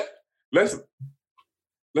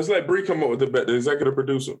 let's let Bree come up with the bet, the executive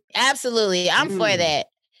producer. Absolutely. I'm for that.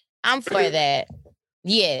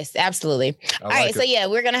 Yes, absolutely. All right. So yeah,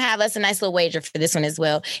 we're going to have us a nice little wager for this one as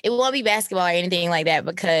well. It won't be basketball or anything like that,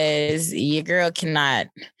 because your girl cannot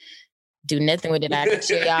do nothing with it. I can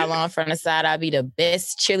cheer y'all on from the side. I'll be the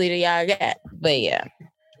best cheerleader y'all got. But yeah.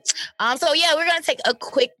 So yeah, we're going to take a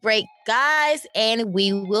quick break, guys, and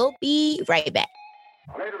we will be right back.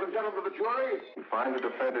 Ladies and gentlemen of the jury, we find the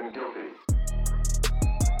defendant guilty.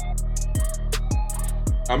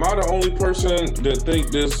 Am I the only person that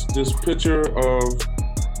think this picture of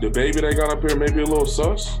the baby they got up here may be a little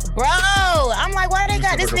sus? Bro, I'm like, why they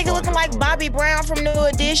got this nigga looking like Bobby Brown from New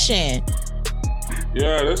Edition?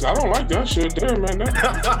 Yeah, I don't like that shit. Damn, man.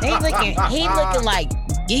 He looking like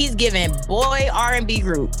he's giving boy R&B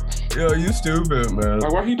group. Yo, you stupid, man.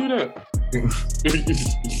 Like, why he do that?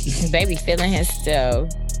 Baby feeling himself.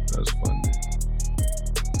 That's funny.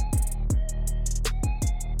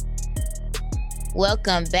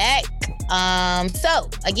 Welcome back. So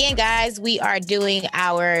again, guys, we are doing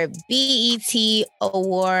our BET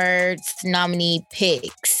Awards nominee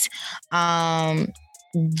picks. The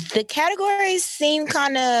categories seem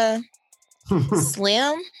kind of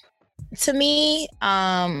slim to me.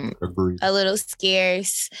 Agreed. A little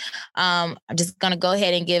scarce. I'm just gonna go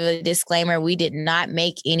ahead and give a disclaimer. We did not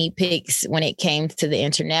make any picks when it came to the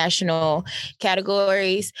international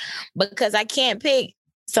categories, because I can't pick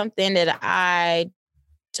something that I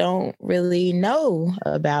don't really know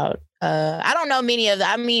about. I don't know many of them.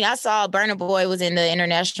 I mean, I saw Burna Boy was in the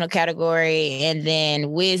international category, and then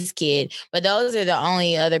Wizkid. But those are the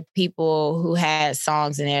only other people who had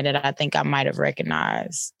songs in there that I think I might have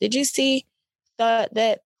recognized. Did you see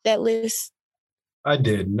that list? I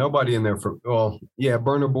did. Nobody in there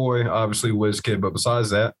Burna Boy, obviously Wizkid, but besides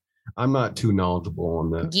that, I'm not too knowledgeable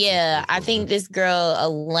on that. Yeah, I think this girl,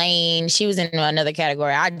 Elaine, she was in another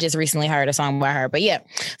category. I just recently heard a song by her. But yeah.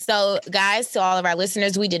 So guys, to all of our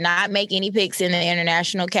listeners, we did not make any picks in the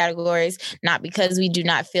international categories, not because we do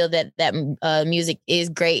not feel that music is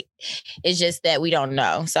great. It's just that we don't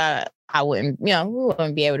know. So I wouldn't, we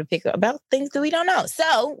wouldn't be able to pick about things that we don't know.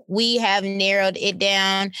 So we have narrowed it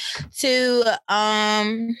down to,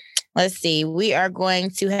 let's see. We are going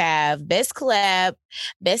to have best collab,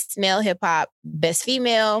 best male hip hop, best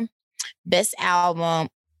female, best album,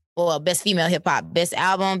 or best female hip hop, best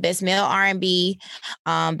album, best male R&B,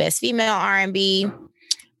 best female R&B,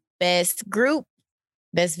 best group,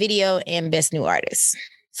 best video, and best new artist.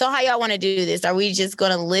 So how y'all want to do this? Are we just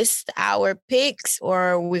going to list our picks, or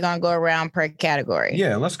are we going to go around per category?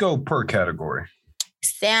 Yeah, let's go per category.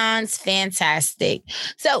 Sounds fantastic.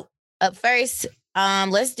 So up first,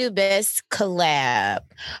 let's do best collab.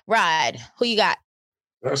 Rod, who you got?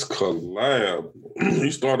 That's collab.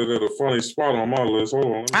 You started at a funny spot on my list. Hold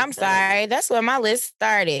on. I'm sorry. That's where my list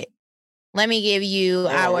started. Let me give you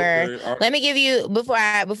let me give you,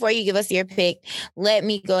 before you give us your pick, let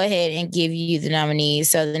me go ahead and give you the nominees.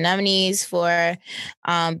 So the nominees for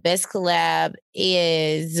best collab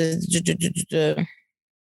is,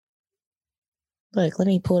 look, let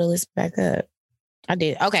me pull the list back up. I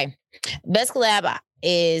did. Okay. Best collab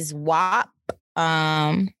is WAP,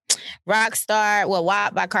 Rockstar,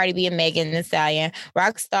 WAP by Cardi B and Megan Thee Stallion,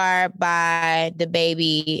 Rockstar by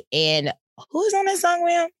DaBaby, and who's on that song,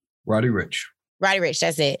 Will? Roddy Ricch,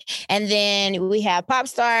 that's it. And then we have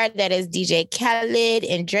Popstar, that is DJ Khaled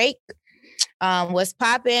and Drake. What's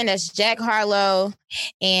Poppin', that's Jack Harlow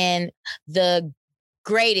and the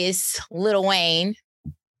greatest Lil Wayne.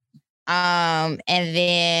 And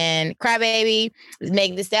then Crybaby,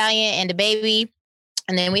 Megan Thee Stallion and DaBaby.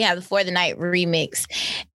 And then we have the For the Night remix.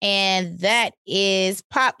 And that is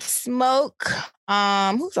Pop Smoke.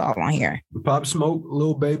 Who's all on here? Pop Smoke,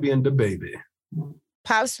 Lil Baby, and DaBaby.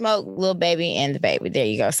 Pop Smoke, Lil Baby, and DaBaby. There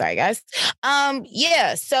you go. Sorry, guys.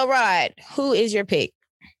 Yeah. So, Rod, who is your pick?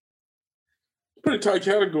 Pretty tight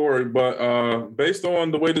category, but based on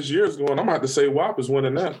the way this year is going, I'm gonna have to say WAP is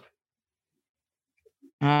winning that.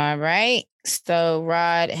 All right. So,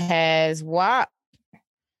 Rod has WAP.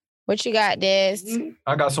 What you got, Des?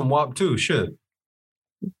 I got some WAP too. Shit.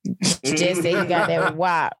 Just say you got that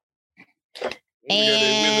WAP.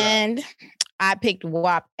 And I picked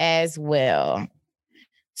WAP as well.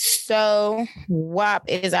 So WAP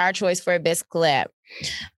is our choice for best collab.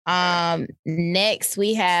 Next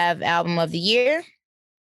we have album of the year.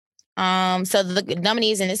 So the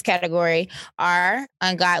nominees in this category are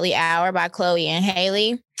Ungodly Hour by Chloe and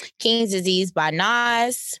Halle, King's Disease by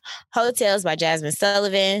Nas, Hotels by Jasmine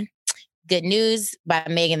Sullivan, Good News by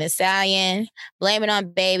Megan Thee Stallion, Blame It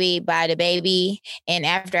on Baby by DaBaby, and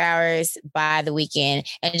After Hours by The Weeknd.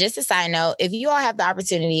 And just a side note, if you all have the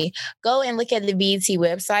opportunity, go and look at the BET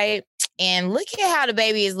website and look at how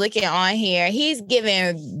DaBaby is looking on here. He's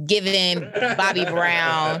giving Bobby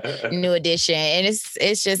Brown New Edition, and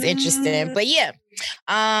it's just interesting. But yeah,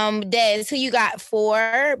 Des, who you got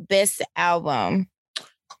for best album?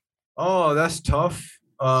 Oh, that's tough.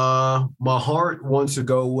 My heart wants to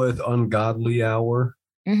go with Ungodly Hour,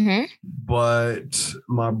 but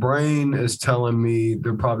my brain is telling me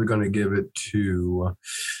they're probably going to give it to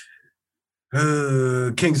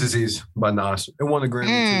King's Disease by Nas. It won a Grammy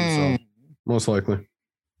too, so most likely.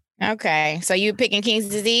 Okay, so you picking King's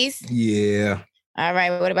Disease? Yeah. All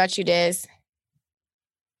right. What about you, Des?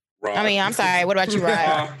 Rod. I mean, I'm sorry. What about you,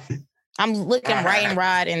 Rod? I'm looking right in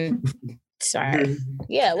Rod and sorry.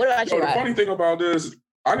 Yeah. What about you, The Rod? funny thing about this,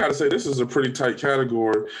 I got to say, this is a pretty tight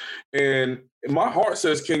category. And my heart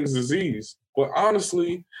says King's Disease. But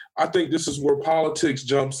honestly, I think this is where politics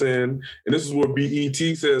jumps in. And this is where BET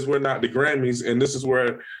says we're not the Grammys. And this is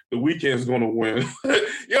where The Weeknd's going to win.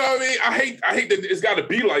 You know what I mean? I hate that it's got to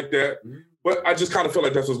be like that. But I just kind of feel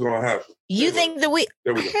like that's what's going to happen. You think There we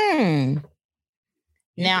go.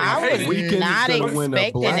 Now, I was Weeknd not is gonna win a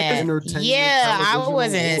expecting Black that. Entertainment Yeah, I Television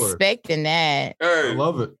wasn't Award. expecting that. Hey, I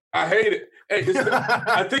love it. I hate it. Hey,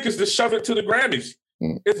 I think it's the shove it to the Grammys.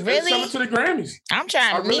 It's Really? shove it to the Grammys. I'm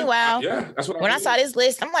trying. Meanwhile, yeah, that's what when I saw this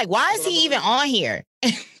list, I'm like, why is he even on here?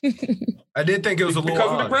 I did think it was a little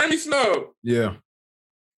because odd. of the Grammy snub. Yeah.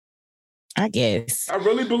 I guess. I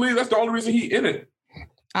really believe that's the only reason he in it.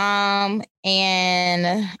 And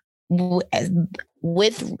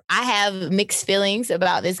with I have mixed feelings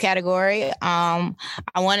about this category. I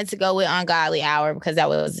wanted to go with Ungodly Hour because that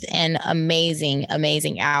was an amazing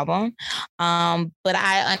album. But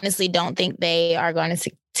I honestly don't think they are going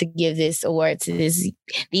to give this award to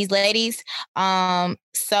these ladies.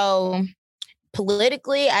 So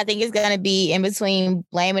politically, I think it's going to be in between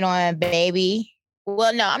Blame It On Baby.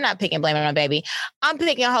 Well, no, I'm not picking Blame It On Baby. I'm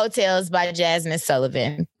picking Hotels by Jasmine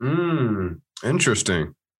Sullivan.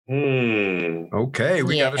 Interesting. Okay,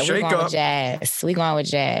 we got a shake up. We going with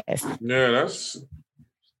jazz. Yeah, that's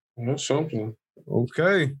something.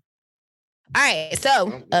 Okay. All right,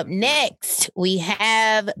 so up next we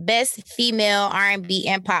have Best Female R&B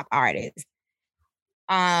and Pop Artist.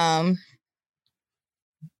 Our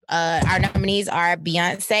nominees are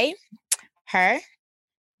Beyonce, Her,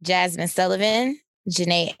 Jasmine Sullivan,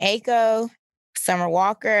 Jhené Aiko, Summer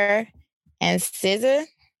Walker, and SZA.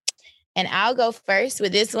 And I'll go first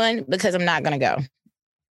with this one because I'm not going to go.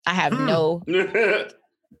 I have no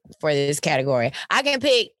for this category. I can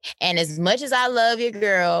pick, and as much as I love your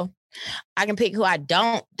girl, I can pick who I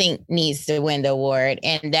don't think needs to win the award,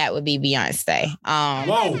 and that would be Beyonce.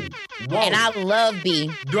 Whoa. And I love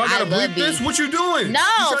B. Do I gotta bleep this? What you doing? No,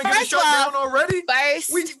 you trying to get it shut down already?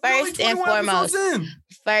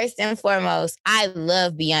 First and foremost, I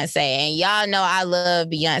love Beyonce, and y'all know I love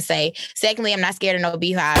Beyonce. Secondly, I'm not scared of no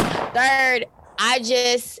Beehive. Third,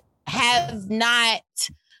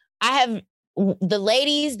 the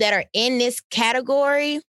ladies that are in this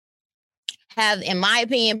category have, in my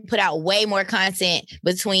opinion, put out way more content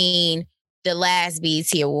between the last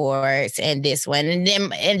BET Awards and this one.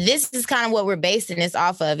 And this is kind of what we're basing this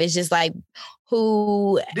off of. It's just like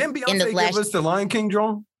who didn't Beyonce give us the Lion King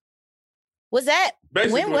drum? Was that?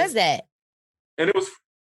 Basically. When was that? And it was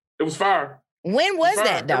fire. When was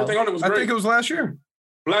that though? Everything on it was great. I think it was last year.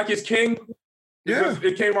 Black is King. Yeah.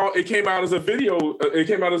 It came out as a video. It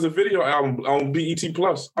came out as a video album on BET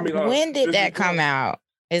Plus. I mean, when did that come out?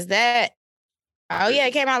 Is that? Oh yeah,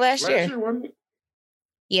 it came out last year. Wasn't it?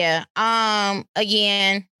 Yeah.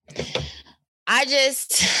 Again, I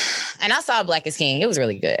saw Black is King. It was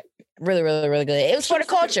really good. Really, really, really good. It was for the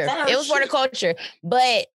culture.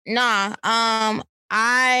 But nah,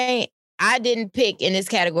 I didn't pick in this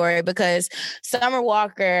category because Summer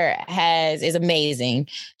Walker is amazing.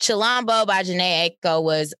 Chilambo by Jhené Aiko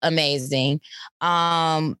was amazing.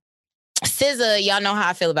 SZA, y'all know how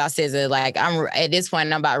I feel about SZA. Like I'm at this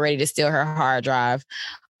point, I'm about ready to steal her hard drive.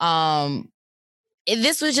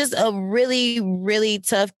 This was just a really, really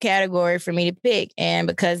tough category for me to pick, and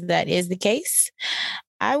because that is the case,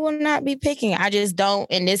 I will not be picking. I just don't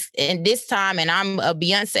in this time, and I'm a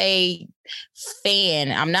Beyonce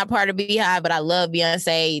fan. I'm not part of Beehive, but I love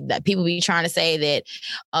Beyonce. That people be trying to say that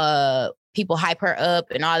people hype her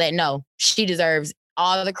up and all that. No, she deserves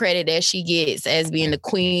all the credit that she gets as being the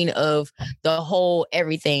queen of the whole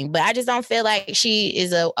everything. But I just don't feel like she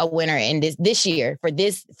is a winner in this year for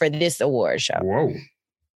this award show. Whoa.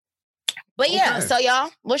 But yeah, so y'all,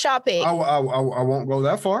 what's y'all pick? I won't go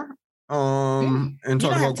that far. And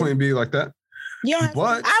talk about Queen Bee like that.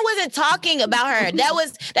 But I wasn't talking about her. That's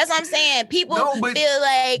what I'm saying. People feel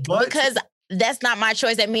like because that's not my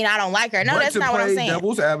choice, that mean I don't like her. No, that's not what I'm saying.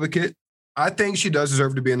 Devil's advocate, I think she does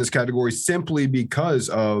deserve to be in this category simply because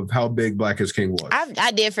of how big Black is King was.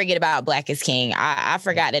 I did forget about Black is King. I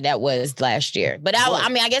forgot that was last year. But I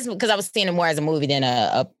mean, I guess because I was seeing it more as a movie than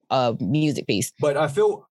a music piece. But I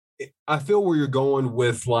feel where you're going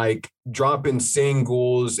with like dropping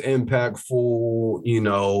singles, impactful,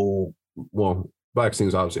 well, Black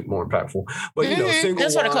Singles obviously more impactful, but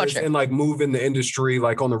singles sort of culture and like moving the industry,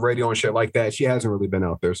 like on the radio and shit like that. She hasn't really been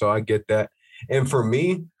out there. So I get that. And for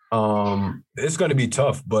me, it's going to be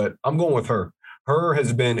tough, but I'm going with her. Her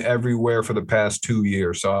has been everywhere for the past 2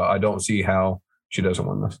 years. So I don't see how she doesn't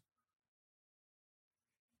win this.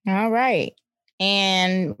 All right.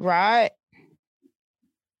 And Rod?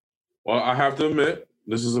 Well, I have to admit,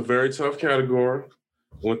 this is a very tough category.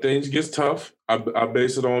 When things get tough, I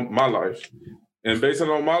base it on my life. And based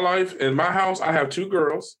on my life, in my house, I have 2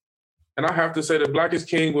 girls. And I have to say that Black is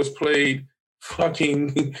King was played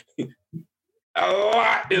fucking a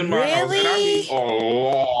lot in my house. And I mean a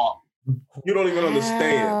lot. You don't even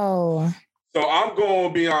understand. Wow. So I'm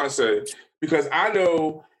going Beyonce because I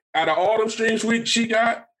know out of all them streams she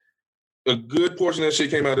got, a good portion of that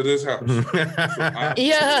shit came out of this house.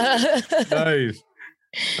 Yeah. Nice.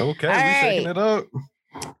 Okay, we're shaking it up.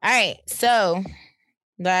 All right, so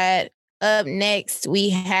that up next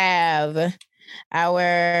we have we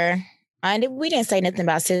didn't say nothing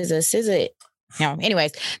about SZA. No,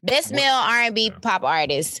 anyways, Best Male R&B Pop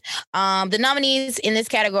Artist. The nominees in this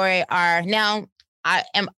category are, now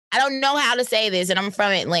I don't know how to say this, and I'm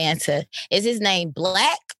from Atlanta. Is his name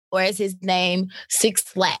Black or is his name Six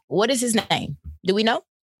Flat? What is his name? Do we know?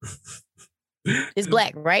 It's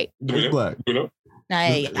Black, right? It's Black. You know?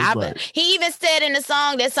 He even said in the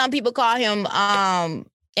song that some people call him,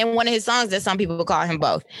 in one of his songs that some people call him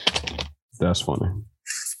both. That's funny.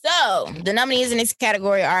 So the nominees in this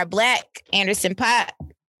category are Black, Anderson .Paak,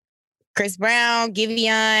 Chris Brown,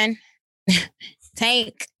 Giveon,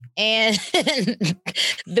 Tank, and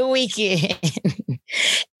The Weeknd.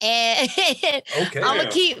 And Okay. I'm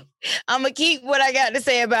gonna keep what I got to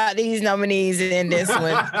say about these nominees in this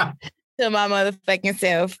one to my motherfucking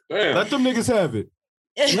self. Damn. Let them niggas have it.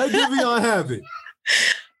 Let Giveon have it.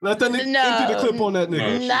 Let that nigga empty the clip on that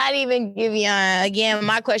nigga. Not even Giveon. Again,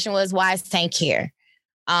 my question was, why is Tank here?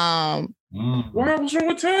 What was wrong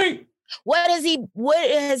with Tank? What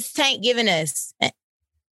has Tank given us?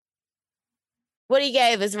 What he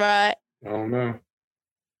gave us, Rod? I don't know.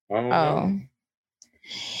 Oh.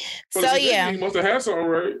 But So he yeah. must have had something,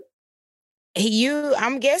 right?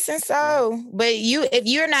 I'm guessing so. But if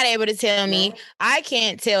you're not able to tell me, I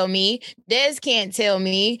can't tell me, Des can't tell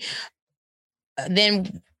me,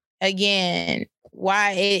 then again,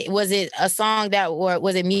 why was it a song that, or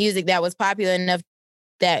was it music that was popular enough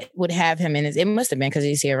that would have him in it? It must have been because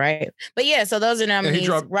he's here, right? But yeah, so those are nominees. He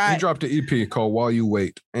dropped the EP called While You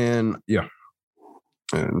Wait. And yeah.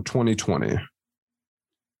 In 2020.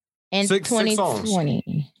 In Six 2020. songs.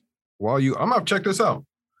 I'm gonna have to check this out.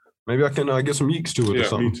 Maybe I can get some yeeks to it or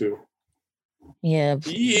something. Me too. Yeah.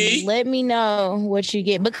 Let me know what you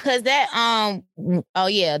get, because that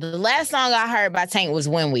the last song I heard by Tank was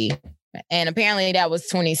When We, and apparently that was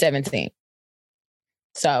 2017.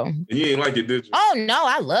 So you ain't like it, did you? Oh no,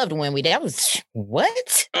 I loved When We. That was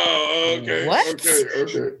what? Oh, okay. What?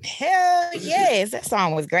 Okay. Hell yes, that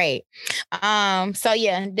song was great. So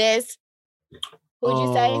yeah, Des, who'd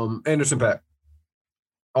you say? Anderson .Paak.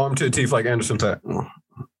 Arm to the teeth like Anderson .Paak.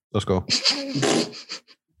 Let's go.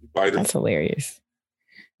 That's hilarious.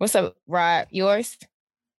 What's up, Rod? Yours?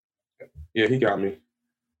 Yeah, he got me.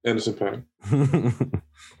 Anderson .Paak.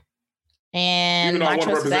 And even though I want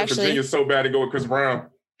to represent Virginia so bad to go with Chris Brown.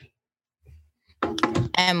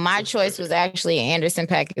 And my choice was actually Anderson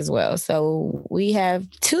 .Paak as well. So we have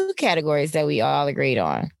two categories that we all agreed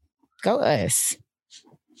on. Go us.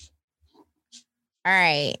 All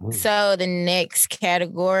right. So the next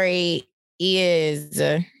category is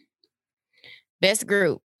Best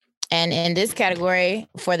Group. And in this category,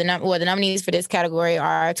 the nominees for this category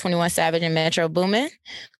are 21 Savage and Metro Boomin,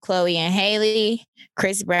 Chloe and Halle,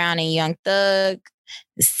 Chris Brown and Young Thug,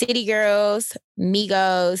 the City Girls,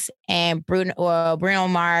 Migos, and Bruno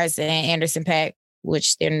Mars and Anderson .Paak,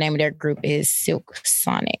 which their name of their group is Silk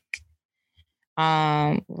Sonic.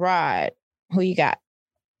 Rod, who you got?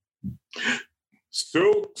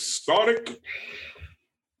 Silk Sonic.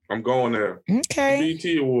 I'm going there. Okay.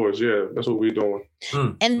 BET Awards, yeah, that's what we're doing.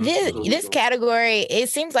 And this category, it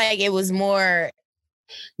seems like it was more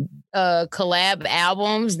collab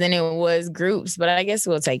albums than it was groups, but I guess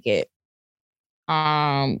we'll take it.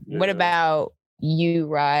 What about you,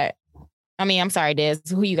 Rod? I mean, I'm sorry, Des.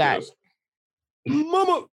 Who you got? Yes.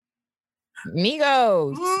 Mama.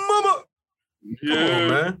 Migos. Mama. Yeah. Come on,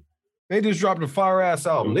 man. They just dropped a fire ass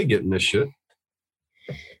album. They getting this shit.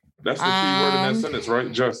 That's the key word in that sentence,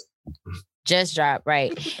 right? Just drop,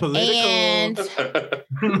 right? Political.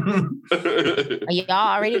 And y'all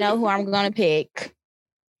already know who I'm gonna pick.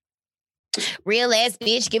 Real ass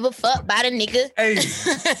bitch, give a fuck by the nigga. Hey,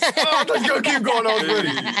 I thought you gonna keep going on with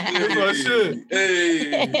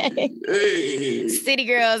it. Hey. City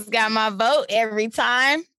Girls got my vote every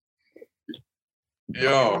time.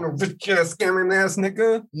 Yo. Rich ass scamming ass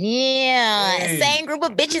nigga. Yeah. Hey. Same group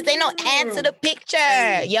of bitches. They don't answer the picture.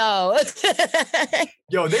 Hey. Yo.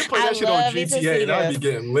 Yo, they play that shit on GTA and I be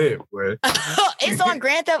getting lit, boy. It's on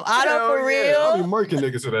Grand Theft Auto for real. Yeah. I be murking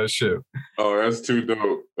niggas to that shit. Oh, that's too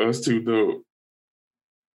dope.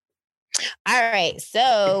 All right.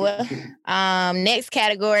 So next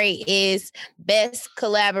category is Best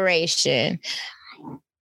Collaboration.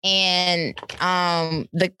 And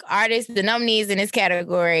the nominees in this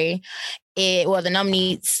category, the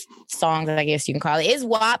nominees songs, I guess you can call it, is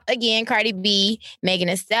WAP again, Cardi B, Megan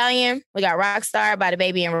Thee Stallion. We got Rockstar by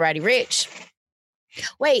DaBaby and Roddy Ricch.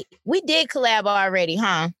 Wait, we did collab already,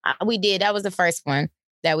 huh? We did. That was the first one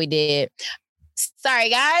that we did. Sorry,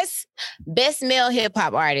 guys. Best male hip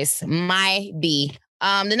hop artist, My B.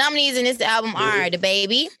 The nominees in this album are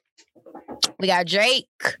DaBaby. We got Drake.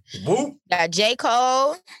 Whoop. Got J.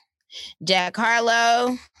 Cole, Jack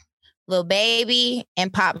Harlow, Lil Baby,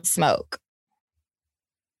 and Pop Smoke.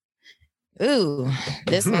 Ooh,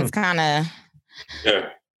 this one's kind of... Yeah.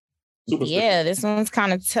 Super Yeah, this one's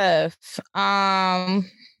kind of tough.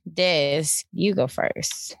 Des, you go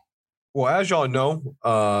first. Well, as y'all know,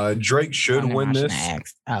 Drake should win this.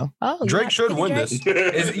 Drake should win this.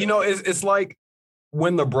 It's like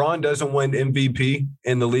when LeBron doesn't win MVP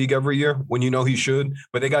in the league every year, when you know he should,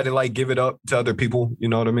 but they got to like give it up to other people. You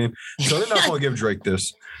know what I mean? So they're not going to give Drake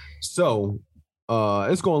this. So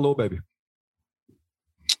it's going Lil Baby.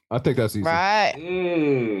 I think that's easy. Right.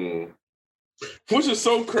 Which is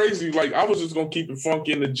so crazy. Like, I was just going to keep it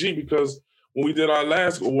funky in the G because when we did our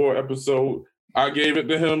last award episode, I gave it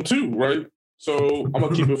to him too, right? So I'm going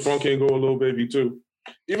to keep it funky and go a Lil Baby too.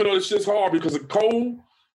 Even though it's just hard because of Cole.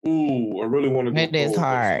 Ooh, I really want to do it. Is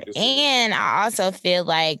hard. And I also feel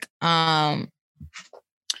like Pop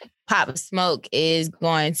Smoke is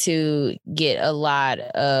going to get a lot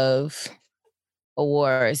of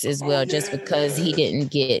awards as well, just because we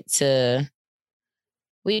didn't get to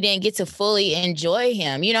fully enjoy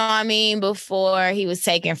him. You know what I mean? Before he was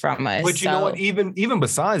taken from us. But you know what? Even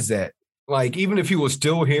besides that, like even if he was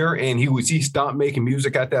still here and he stopped making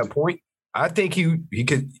music at that point, I think he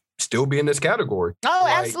could still be in this category. Oh,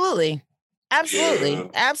 like,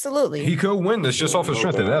 absolutely. He could win this just off the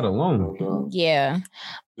strength of that alone. Yeah.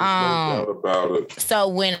 No doubt about it. So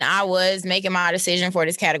when I was making my decision for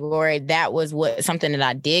this category, that was something that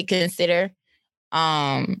I did consider.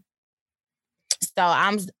 So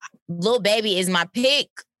Lil Baby is my pick,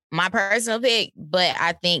 my personal pick, but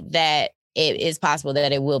I think that it is possible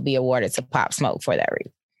that it will be awarded to Pop Smoke for that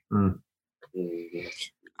reason.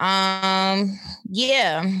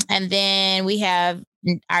 Yeah. And then we have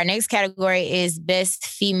our next category is Best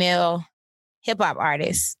Female Hip Hop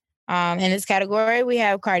Artist. In this category, we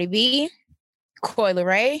have Cardi B, Coi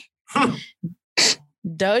Leray,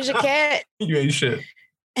 Doja Cat. You ain't shit.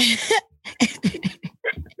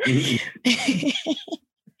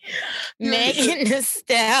 Megan Thee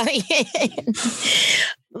Stallion,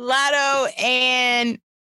 Lotto, and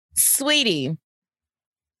Sweetie.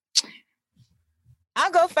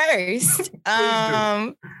 I'll go first.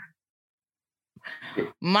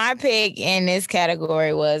 My pick in this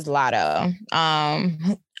category was Lotto.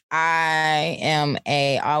 I am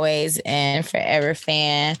a always and forever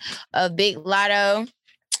fan of Big Lotto.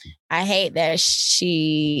 I hate that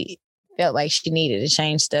she felt like she needed to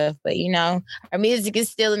change stuff, but you know, her music is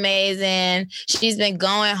still amazing. She's been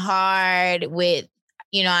going hard with,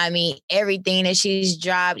 you know what I mean, everything that she's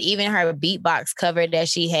dropped. Even her beatbox cover that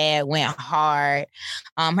she had went hard.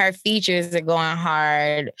 Her features are going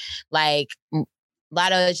hard. Like,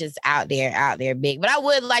 Lotto is just out there big. But I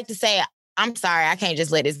would like to say, I'm sorry, I can't just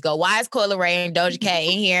let this go. Why is Coi Leray and Doja Cat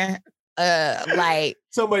in here? Like,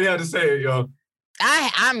 somebody had to say it, yo.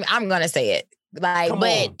 I'm gonna say it. Like, Come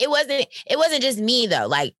but on. it wasn't just me though.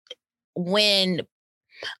 Like when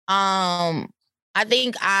I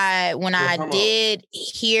think when I did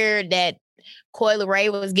hear that Coi Leray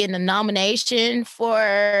was getting a nomination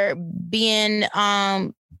for being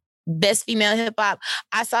Best Female Hip Hop,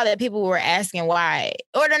 I saw that people were asking why.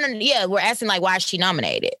 We're asking like why is she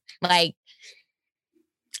nominated? Like,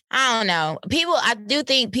 I don't know. I do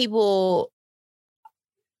think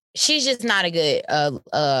she's just not a good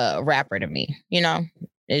rapper to me. You know,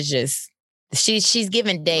 it's just she's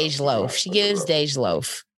giving Dej Loaf. She gives Dej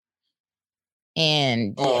Loaf.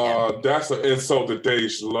 And that's an insult to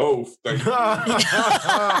Dej Loaf. Thank you.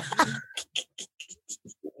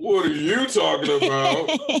 What are you talking about?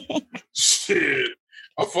 Shit.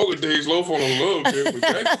 I fuck with Dej Loaf on a little bit, but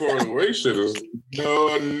that correlation is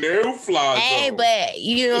no fly. Hey, but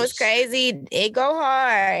you know what's crazy? It go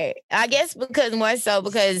hard. I guess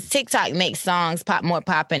because TikTok makes songs more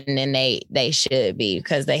popping than they should be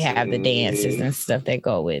because they have the dances and stuff that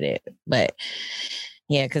go with it. But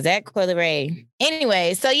yeah, because that Coi Leray.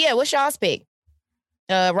 Anyway, so yeah, what's y'all's pick?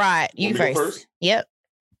 Rod, you first. Yep.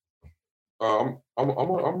 I'm gonna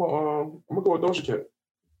go with Doja Cat.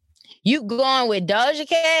 You going with Doja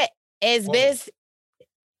Cat as best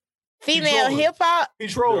female hip hop?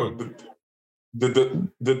 He's trolling. The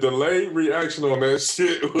delay reaction on that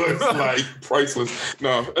shit was like priceless.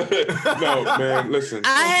 No, man, listen.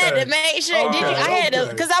 I had to make sure.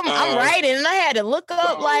 Because I'm writing and I had to look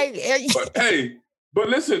up But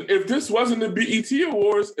listen, if this wasn't the BET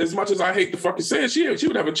Awards, as much as I hate to fucking say it, she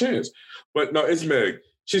would have a chance. But no, it's Meg.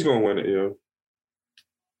 She's gonna win it, yo.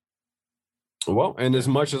 Well, and as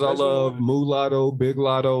much as I love Mulatto, Big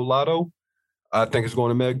Lotto, I think it's going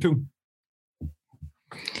to Meg too.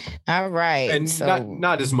 All right, and so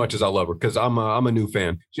not as much as I love her because I'm a new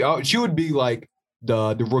fan. She would be like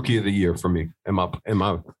the rookie of the year for me in my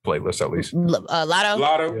playlist at least.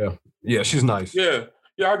 Lotto. Yeah, she's nice. Yeah,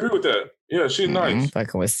 I agree with that. Yeah, she's nice.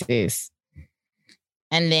 Fucking with sis.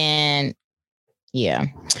 And then, yeah.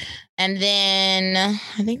 And then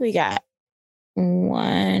I think we got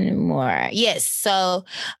one more. Yes. So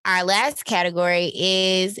our last category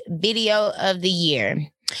is Video of the Year.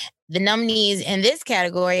 The nominees in this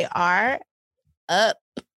category are Up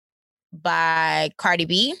by Cardi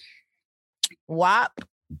B, WAP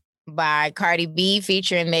by Cardi B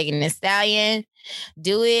featuring Megan Thee Stallion,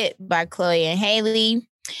 Do It by Chloe and Hailey,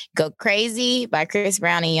 Go Crazy by Chris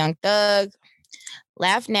Brown and Young Thug,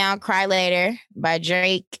 Laugh Now, Cry Later by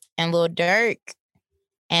Drake and Lil Durk,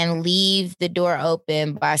 and Leave the Door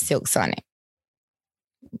Open by Silk Sonic.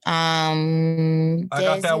 I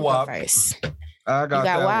got that WAP. First. I got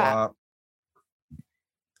that WAP.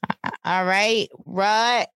 All right,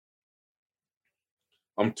 Rod.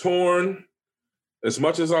 I'm torn. As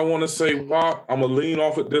much as I want to say WAP, I'm going to lean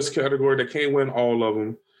off at this category. They can't win all of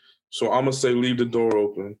them. So I'm going to say Leave the Door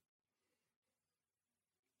Open.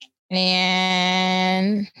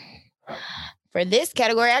 And for this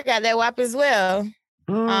category, I got that WAP as well.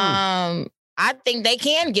 I think they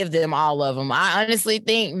can give them all of them. I honestly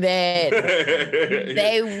think that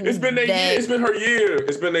it's been their year. It's been her year.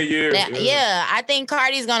 It's been their year. Yeah, I think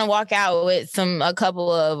Cardi's gonna walk out with a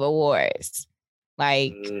couple of awards.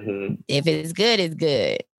 Like, if it's good, it's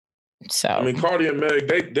good. So I mean, Cardi and Meg,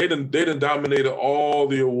 they done dominated all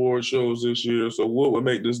the award shows this year. So what would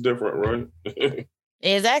make this different, right?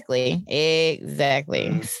 Exactly.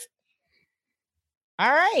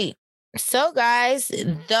 All right. So, guys,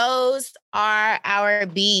 those are our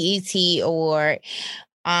BET Award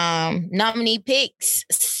nominee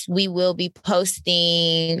picks. We will be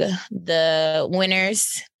posting the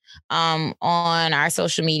winners on our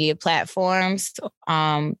social media platforms.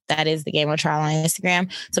 That is the Game on Trial on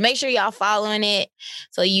Instagram. So make sure y'all following it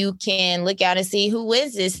so you can look out and see who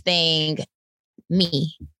wins this thing.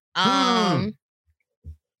 Me.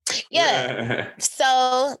 Yeah.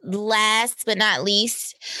 So last but not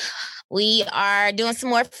least, we are doing some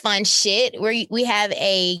more fun shit. We have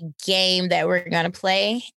a game that we're going to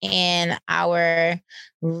play, and our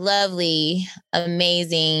lovely,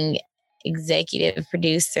 amazing executive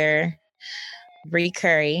producer, Bree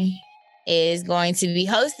Curry, is going to be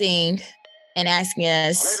hosting and asking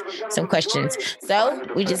us some questions. So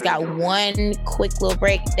we just got one quick little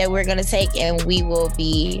break that we're going to take, and we will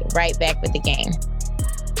be right back with the game.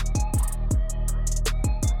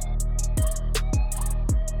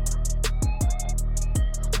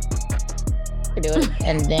 Do it,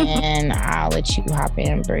 and then I'll let you hop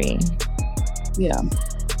in, Bree. Yeah.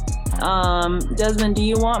 Desmond, do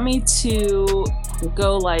you want me to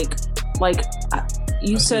go like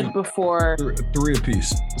you said before? Three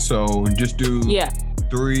apiece. So just do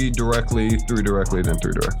three directly, then three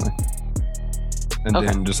directly. And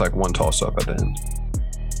then just like one toss up at the end.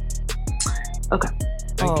 Okay.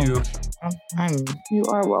 Thank you. You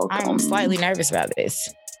are welcome. I'm slightly nervous about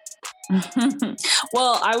this.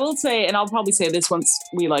 Well, I will say, and I'll probably say this once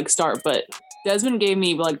we start, but Desmond gave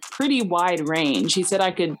me pretty wide range. He said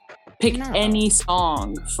I could pick any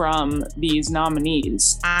song from these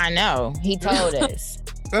nominees. I know. He told us.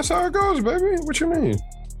 That's how it goes, baby. What you mean?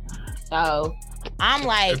 So I'm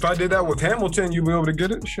like, if I did that with Hamilton, you'd be able to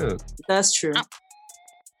get it? Shit. That's true.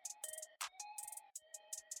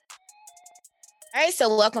 All right,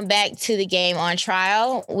 so welcome back to the Game on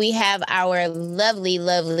Trial. We have our lovely,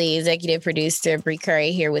 lovely executive producer, Bree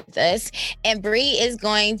Curry, here with us. And Bree is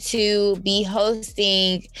going to be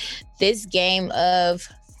hosting this game of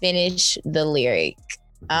Finish the Lyric.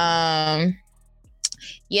 Yeah,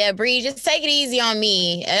 Bree, just take it easy on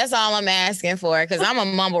me. That's all I'm asking for, because I'm a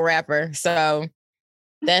mumble rapper. So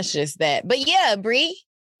that's just that. But yeah, Bree,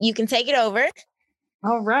 you can take it over.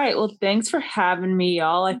 All right. Well, thanks for having me,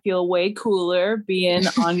 y'all. I feel way cooler being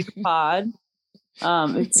on your pod.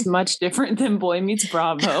 It's much different than Boy Meets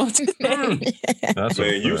Bravo today. That's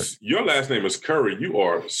man, your last name is Curry. You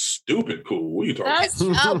are stupid cool. What are you talking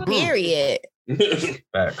about? Oh, period.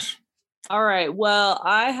 Facts. All right. Well,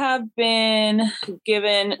 I have been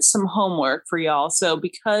given some homework for y'all. So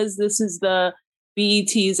because this is the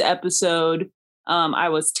BET's episode, I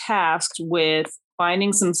was tasked with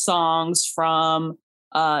finding some songs from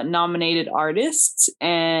nominated artists,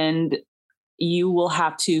 and you will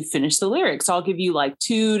have to finish the lyrics. I'll give you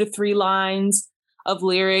 2 to 3 lines of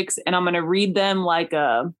lyrics, and I'm going to read them like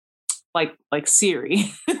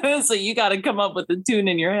Siri. So you got to come up with the tune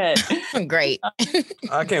in your head. Great.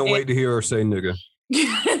 I can't wait to hear her say nigga.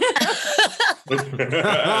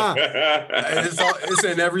 It's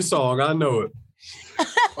in every song. I know it.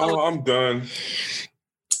 Oh, I'm done.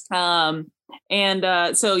 And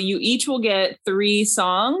so you each will get 3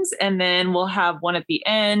 songs, and then we'll have one at the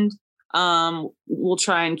end. We'll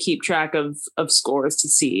try and keep track of scores to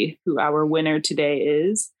see who our winner today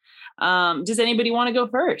is. Does anybody want to go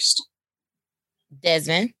first?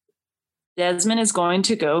 Desmond. Desmond is going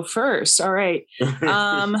to go first. All right.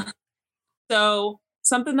 So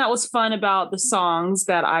something that was fun about the songs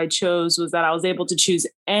that I chose was that I was able to choose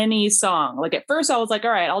any song. Like at first I was like,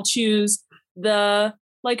 all right, I'll choose the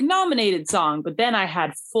like nominated song, but then I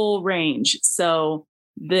had full range. So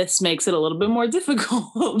this makes it a little bit more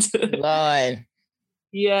difficult. Lord.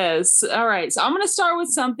 Yes. All right. So I'm going to start with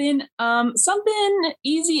something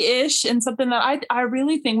easy-ish and something that I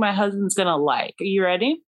really think my husband's going to like. Are you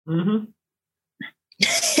ready? Mm-hmm.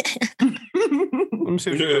 Let me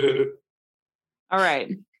see. All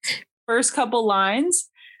right. First couple lines.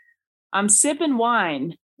 I'm sipping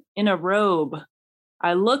wine in a robe.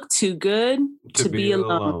 I look too good to be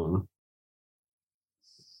alone.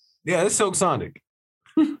 Yeah, it's Silk Sonic.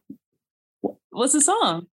 What's the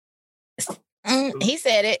song? He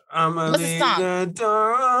said it. I'm a What's the song? the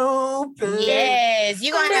door open. Yes,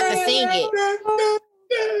 you're gonna have to sing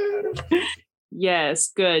it.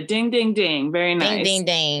 Yes, good. Ding, ding, ding. Very nice. Ding,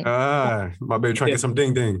 ding, ding. My baby trying to get some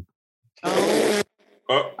ding ding.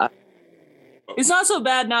 It's not so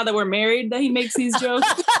bad now that we're married that he makes these jokes.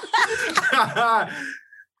 All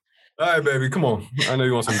right, baby, come on. I know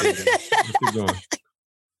you want some ding ding. Let's keep going.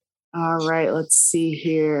 All right, let's see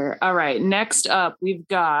here. All right, next up, we've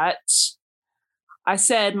got, I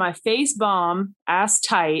said, my face bomb, ass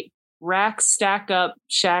tight, rack stack up,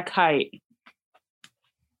 shack height.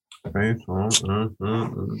 I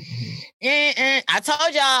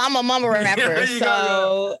told y'all I'm a mumble rapper,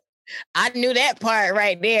 so I knew that part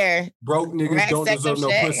right there. Broke niggas Rack don't stack deserve up no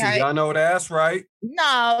shack pussy. height. I know that's right.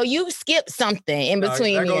 No, you skipped something in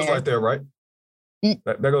between. That goes there. right there, right?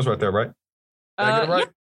 That goes right there, right? Did I get it right?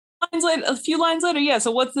 Yeah, a few lines later. Yeah.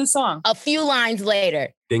 So what's this song? A few lines later.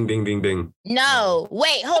 Ding, ding, ding, ding. No,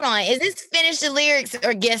 wait, hold on. Is this finish the lyrics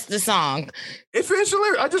or guess the song? It finished the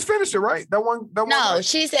lyric. I just finished it, right? That one. No, right?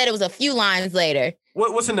 she said it was a few lines later.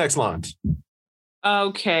 What's the next line?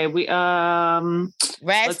 Okay, we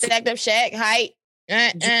Rack stacked up shack height.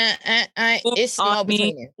 It's small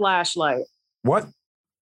between you. Flashlight. What?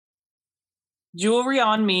 Jewelry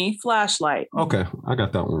on me, flashlight. Okay, I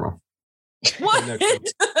got that one wrong. What?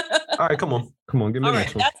 All right, come on, give me All the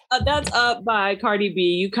right, next one. that's up by Cardi B.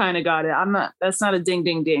 You kind of got it. I'm not. That's not a ding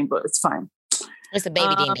ding ding, but it's fine. It's a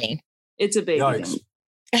baby ding ding. It's a baby Yikes. ding.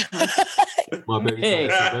 My baby. Hey.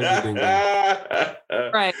 Baby ding, ding.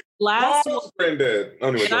 Right. Last Oh, one. granddad.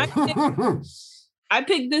 Anyway, I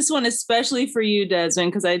picked this one especially for you,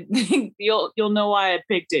 Desmond, because I think you'll know why I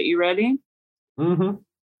picked it. You ready? Mm-hmm.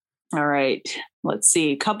 All right. Let's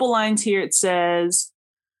see. A couple lines here. It says,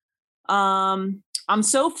 I'm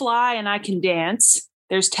so fly and I can dance.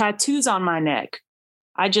 There's tattoos on my neck.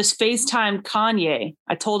 I just FaceTimed Kanye.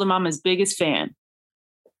 I told him I'm his biggest fan.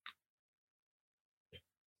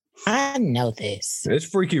 I know this. It's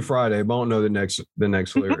Freaky Friday, but I don't know the next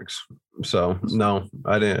lyrics. So no,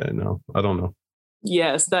 I didn't know. I don't know.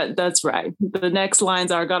 Yes, that's right. The next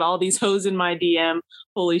lines are, got all these hoes in my DM.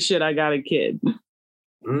 Holy shit, I got a kid.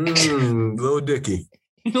 Lil Dicky.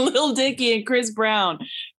 Lil Dicky and Chris Brown.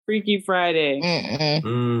 Freaky Friday.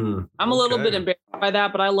 I'm a little bit embarrassed by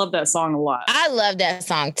that, but I love that song a lot. I love that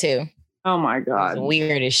song too. Oh my It God. was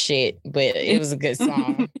weird as shit, but it was a good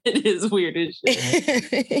song. It is weird as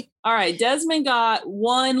shit. All right. Desmond got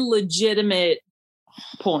one legitimate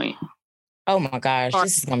point. Oh my gosh,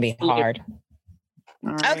 this is gonna be hard.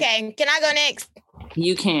 All right. Okay, can I go next?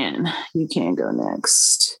 You can go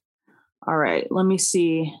next. All right. Let me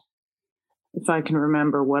see if I can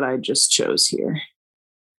remember what I just chose here.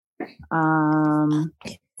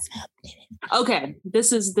 Okay.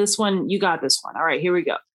 This one. You got this one. All right, here we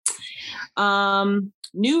go.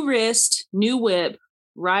 New wrist, new whip,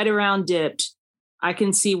 ride around dipped. I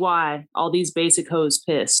can see why all these basic hoes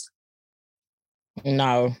pissed.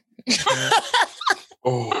 No.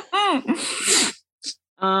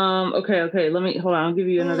 Okay. Let me hold on. I'll give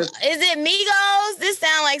you another. Is it Migos? This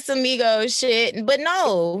sound like some Migos shit, but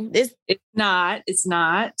no, It's not.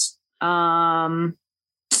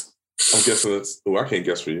 I'm guessing it's. Oh, I can't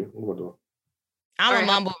guess for you. What am I doing? I'm a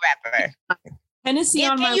mumble rapper. Hennessy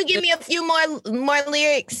on my. Can you give me a few more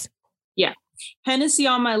lyrics? Yeah. Hennessy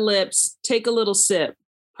on my lips. Take a little sip.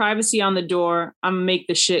 Privacy on the door. I'm gonna make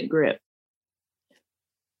the shit grip.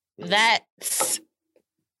 That's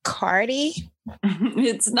Cardi.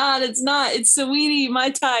 It's not. It's Saweetie, my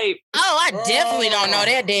type. Oh, I definitely don't know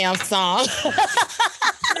that damn song.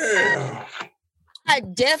 Yeah. I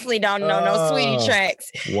definitely don't know no Sweetie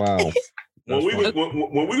tracks. Wow.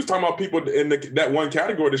 When we was talking about people in that one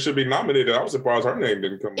category that should be nominated, I was surprised her name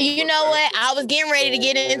didn't come up. You know what? I was getting ready to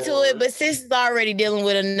get into it, but sis is already dealing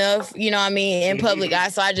with enough, you know what I mean, in public eye,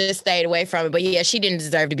 so I just stayed away from it. But yeah, she didn't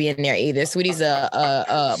deserve to be in there either. Sweetie's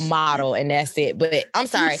a model, and that's it. But I'm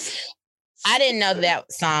sorry. I didn't know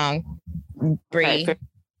that song, Bree. Okay.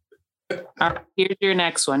 All right, here's your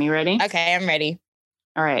next one. You ready? Okay, I'm ready.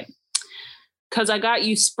 All right. Because I got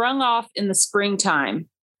you sprung off in the springtime.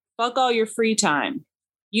 Fuck all your free time.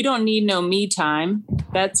 You don't need no me time.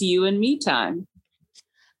 That's you and me time.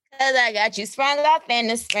 Cause I got you sprung off in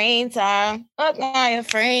the springtime. Fuck all your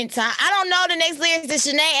free time. I don't know the next lyrics to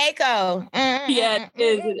Sinead Aiko. Yeah,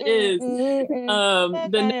 it is. You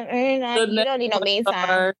don't need no me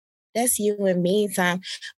time. That's you and me time.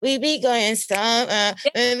 We be going summer.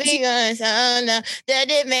 We be going summer. That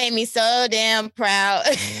it made me so damn proud.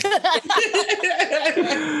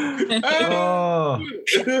 Oh.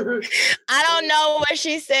 I don't know what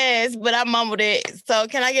she says, but I mumbled it. So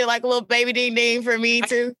can I get like a little baby ding ding for me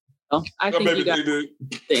too? I think you got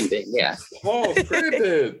ding ding. Yeah. Oh,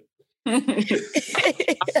 credit. You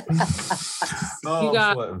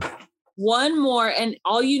got one more, and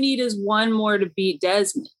all you need is one more to beat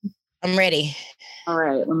Desmond. I'm ready. All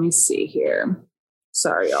right, let me see here.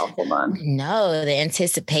 Sorry, y'all. Hold on. No, the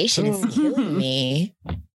anticipation is killing me.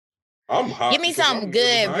 I'm hot. Give me something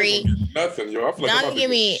good, Bree. Nothing, yo. I feel like Don't give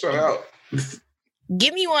me. Shut out.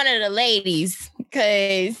 Give me one of the ladies,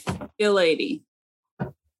 cause your lady.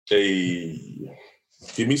 Hey,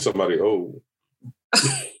 give me somebody old.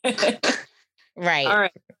 Right. All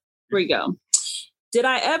right. Here we go. Did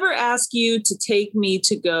I ever ask you to take me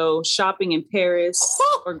to go shopping in Paris?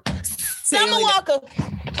 Or Summer Walker.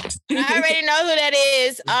 I already know who that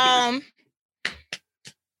is.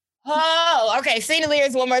 Oh, okay. Sing the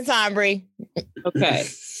lyrics one more time, Bree. Okay.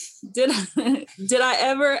 Did I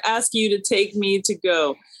ever ask you to take me to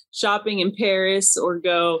go shopping in Paris or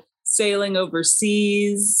go sailing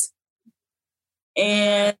overseas?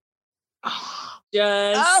 And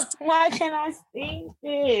just why can't I sing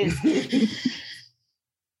this?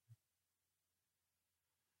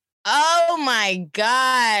 Oh my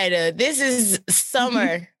God. This is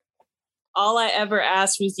summer. All I ever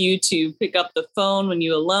asked was you to pick up the phone when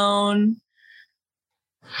you alone.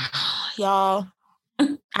 Y'all,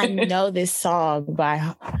 I know this song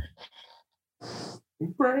by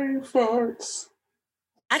brain farts.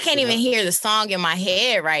 I can't even hear the song in my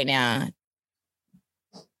head right now.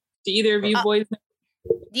 Do either of you boys know?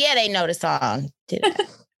 Yeah, they know the song. You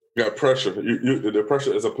got pressure. The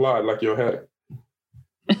pressure is applied like your hat.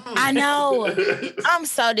 I know. I'm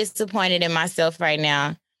so disappointed in myself right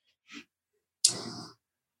now.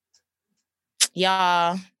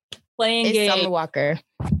 Y'all, playing it's game. Summer Walker.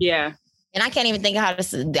 Yeah. And I can't even think of how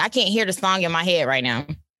to, I can't hear the song in my head right now.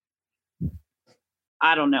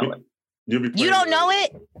 I don't know it. You don't know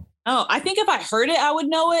it? Oh, I think if I heard it, I would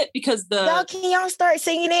know it because Y'all, can y'all start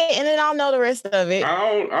singing it and then I'll know the rest of it?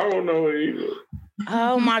 I don't know it either.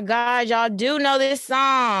 Oh my God, y'all do know this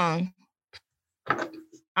song.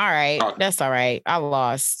 All right. That's all right. I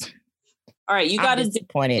lost. All right. You got to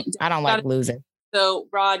disappointed. I don't like losing. So,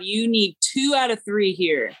 Rod, you need 2 out of 3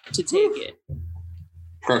 here to take it.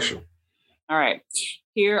 Pressure. All right.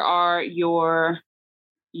 Here are your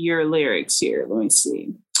lyrics here. Let me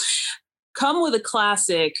see. Come with a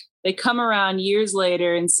classic. They come around years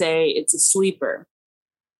later and say it's a sleeper.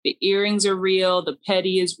 The earrings are real. The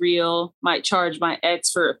petty is real. Might charge my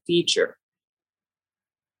ex for a feature.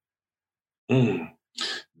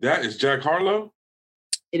 That is Jack Harlow?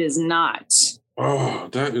 It is not. Oh,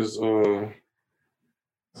 that is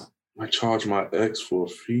I charge my ex for a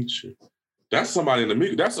feature. That's somebody in the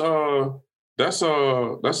media. That's what's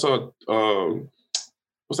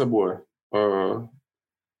that boy?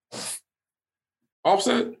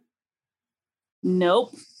 Offset?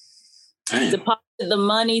 Nope. Damn. Deposit the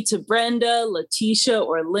money to Brenda, Letitia,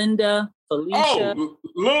 or Linda, Felicia. Oh,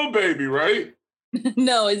 Lil Baby, right?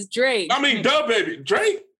 No, it's Drake. I mean, Dub Baby.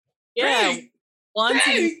 Drake? Yeah. Drake.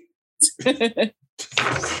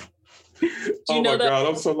 Oh my God,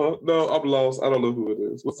 I'm so lost. No, I'm lost. I don't know who it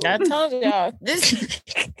is. I told y'all. This.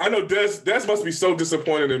 I know Des must be so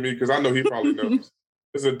disappointed in me because I know he probably knows.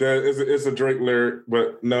 It's a Drake lyric,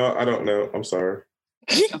 but no, I don't know. I'm sorry.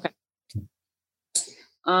 Okay.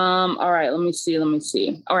 All right, let me see.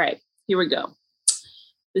 All right, here we go.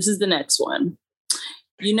 This is the next one.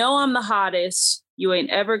 You know I'm the hottest. You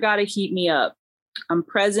ain't ever got to heat me up. I'm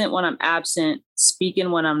present when I'm absent,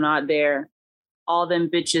 speaking when I'm not there. All them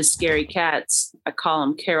bitches, scary cats. I call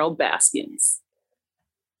them Carol Baskins.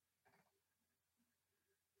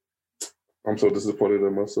 I'm so disappointed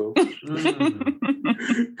in myself. Because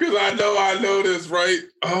I know this, right?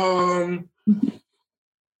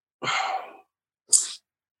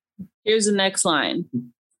 Here's the next line.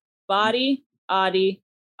 Body, Adi.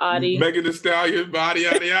 Megan Thee Stallion, body,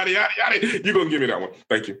 yada. You're going to give me that one.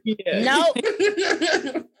 Thank you. Yeah.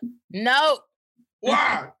 Nope.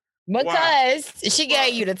 Why? Because she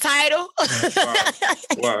gave you the title.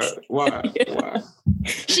 Why?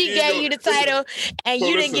 She gave you the title and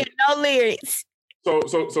you didn't get no lyrics. So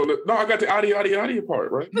no, I got the Adi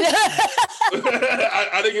part, right?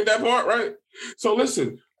 I didn't get that part, right? So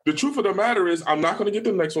listen, the truth of the matter is I'm not going to get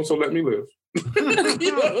the next one, so let me live.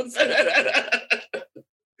 You know what I'm saying?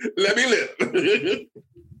 Let me live.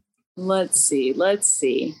 Let's see.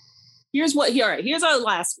 Here's our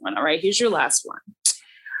last one. All right, here's your last one.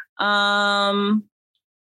 I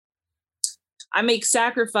make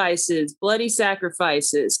sacrifices, bloody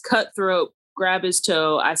sacrifices, cutthroat, grab his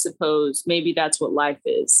toe. I suppose maybe that's what life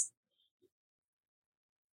is.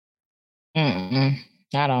 I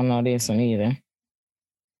don't know this one either.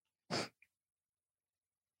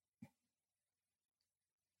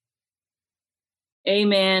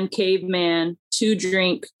 Amen, caveman, 2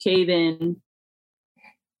 drink, cave in,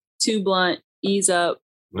 2 blunt, ease up.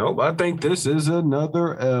 Nope, I think this is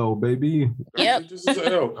another L, baby. Yep. This is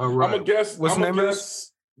an L. All right. I'm going to guess. What's the name of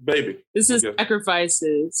this? Baby. This is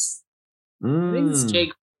sacrifices. I think it's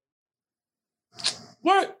J.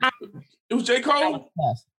 What? It was J. Cole?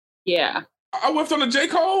 Yeah. I whiffed on the J.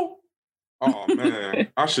 Cole? Oh, man.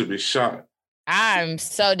 I should be shot. I'm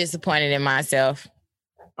so disappointed in myself.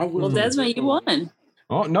 Well, Desmond, you won.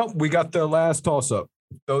 Oh, no, we got the last toss-up.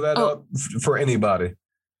 Throw that up for anybody.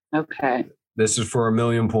 Okay. This is for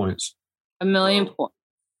 1,000,000 points. 1,000,000 points.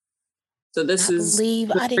 So this is...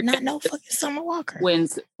 I did not know fucking Summer Walker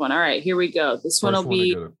wins this one. All right, here we go. This one will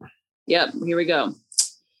be... Yep, here we go.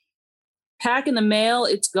 Pack in the mail,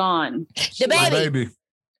 it's gone. The baby.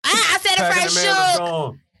 I said it first,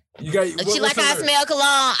 Shook. You got. She like I smell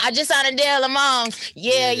cologne. I just on a Dale Lamont.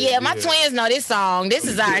 Yeah. My twins know this song. This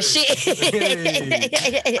is our shit.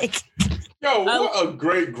 Yo, what a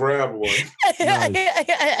great grab one.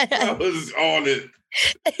 I was on it.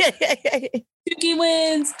 Dookie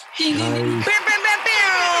wins. Nice.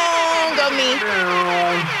 Go me.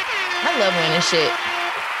 I love winning shit.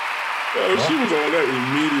 Oh, she was on that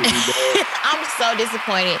immediately, dog. I'm so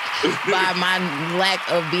disappointed by my lack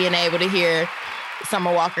of being able to hear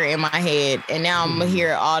Summer Walker in my head, and now I'm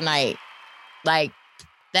here all night. Like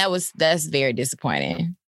that's very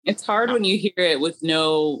disappointing. It's hard when you hear it with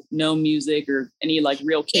no music or any like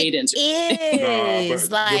real cadence. It is.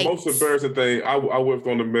 The most embarrassing thing, I whiffed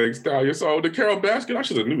on the Meg Stallion. So the Carol Baskin, I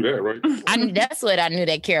should have knew that, right? That's what I knew,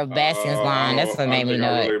 that Carol Baskin's line. That's what made me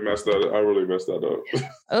know it. I really messed that up.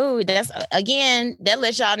 Oh, that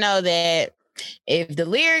lets y'all know that if the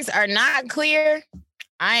lyrics are not clear,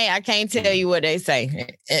 I can't tell you what they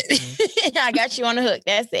say. I got you on the hook.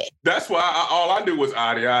 That's it. That's why all I knew was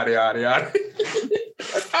Adi.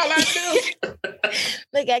 That's all I knew.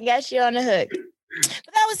 Look, I got you on the hook.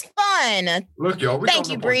 But that was fun. Look, y'all. Thank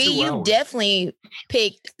you, Bree. You definitely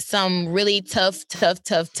picked some really tough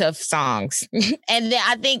songs. And then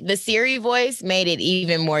I think the Siri voice made it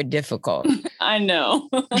even more difficult. I know.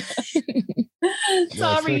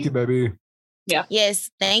 Sorry. Thank you, baby. Yeah.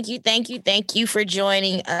 Yes. Thank you for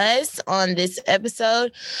joining us on this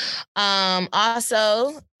episode.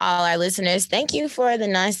 Also, all our listeners, thank you for the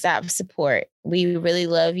nonstop support. We really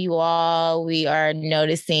love you all. We are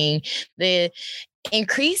noticing the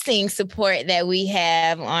increasing support that we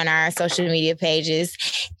have on our social media pages,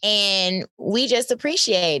 and we just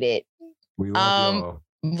appreciate it. We love y'all.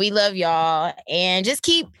 We love y'all, and just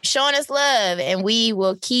keep showing us love, and we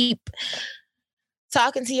will keep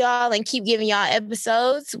talking to y'all and keep giving y'all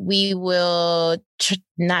episodes. We will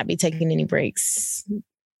not be taking any breaks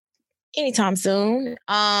anytime soon.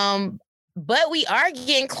 But we are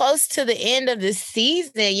getting close to the end of the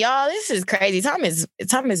season, y'all. This is crazy. Time is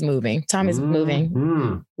moving. Time is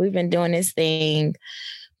moving. We've been doing this thing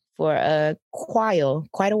for quite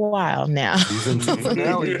a while now. Season 2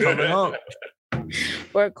 finale coming up.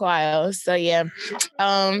 For a while. So yeah.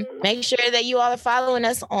 Make sure that you all are following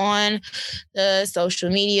us on the social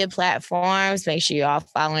media platforms. Make sure you're all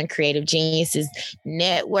following Creative Geniuses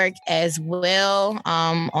Network as well.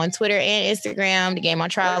 On Twitter and Instagram, The Game on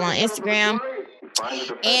Trial on Instagram.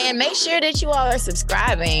 And make sure that you all are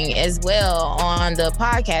subscribing as well on the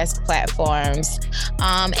podcast platforms.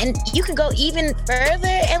 And you can go even further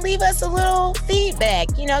and leave us a little feedback.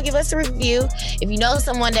 Give us a review. If you know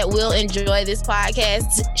someone that will enjoy this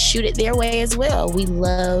podcast, shoot it their way as well. We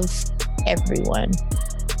love everyone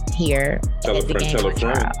here Tell at a the friend, Game tell a on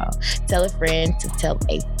friend. Trial. Tell a friend to tell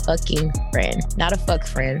a fucking friend. Not a fuck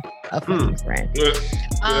friend, a fucking friend.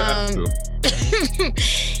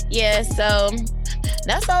 Yeah, so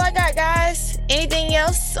that's all I got, guys. Anything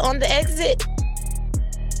else on the exit?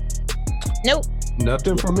 Nope.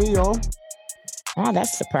 Nothing from me, y'all. Oh,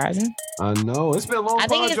 that's surprising. I know. It's been a long I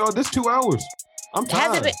think pod, y'all. This 2 hours. I'm Has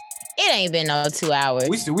tired. it been? It ain't been no 2 hours.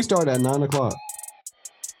 We started at 9 o'clock.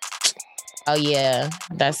 Oh yeah,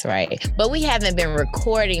 that's right. But we haven't been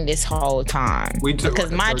recording this whole time We took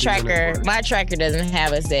because like a 30-minute break. my tracker doesn't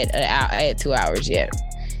have us at 2 hours yet.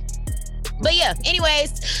 But yeah,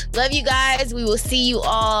 anyways, love you guys. We will see you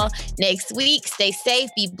all next week. Stay safe,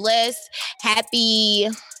 be blessed. Happy.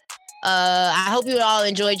 I hope you all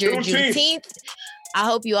enjoyed your Juneteenth. I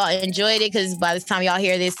hope you all enjoyed it because by the time y'all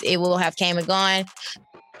hear this, it will have came and gone.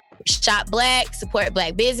 Shop Black, support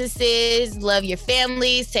Black businesses, love your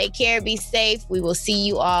families, take care, be safe. We will see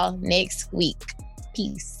you all next week.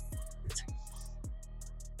 Peace.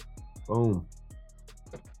 Boom.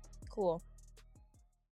 Cool.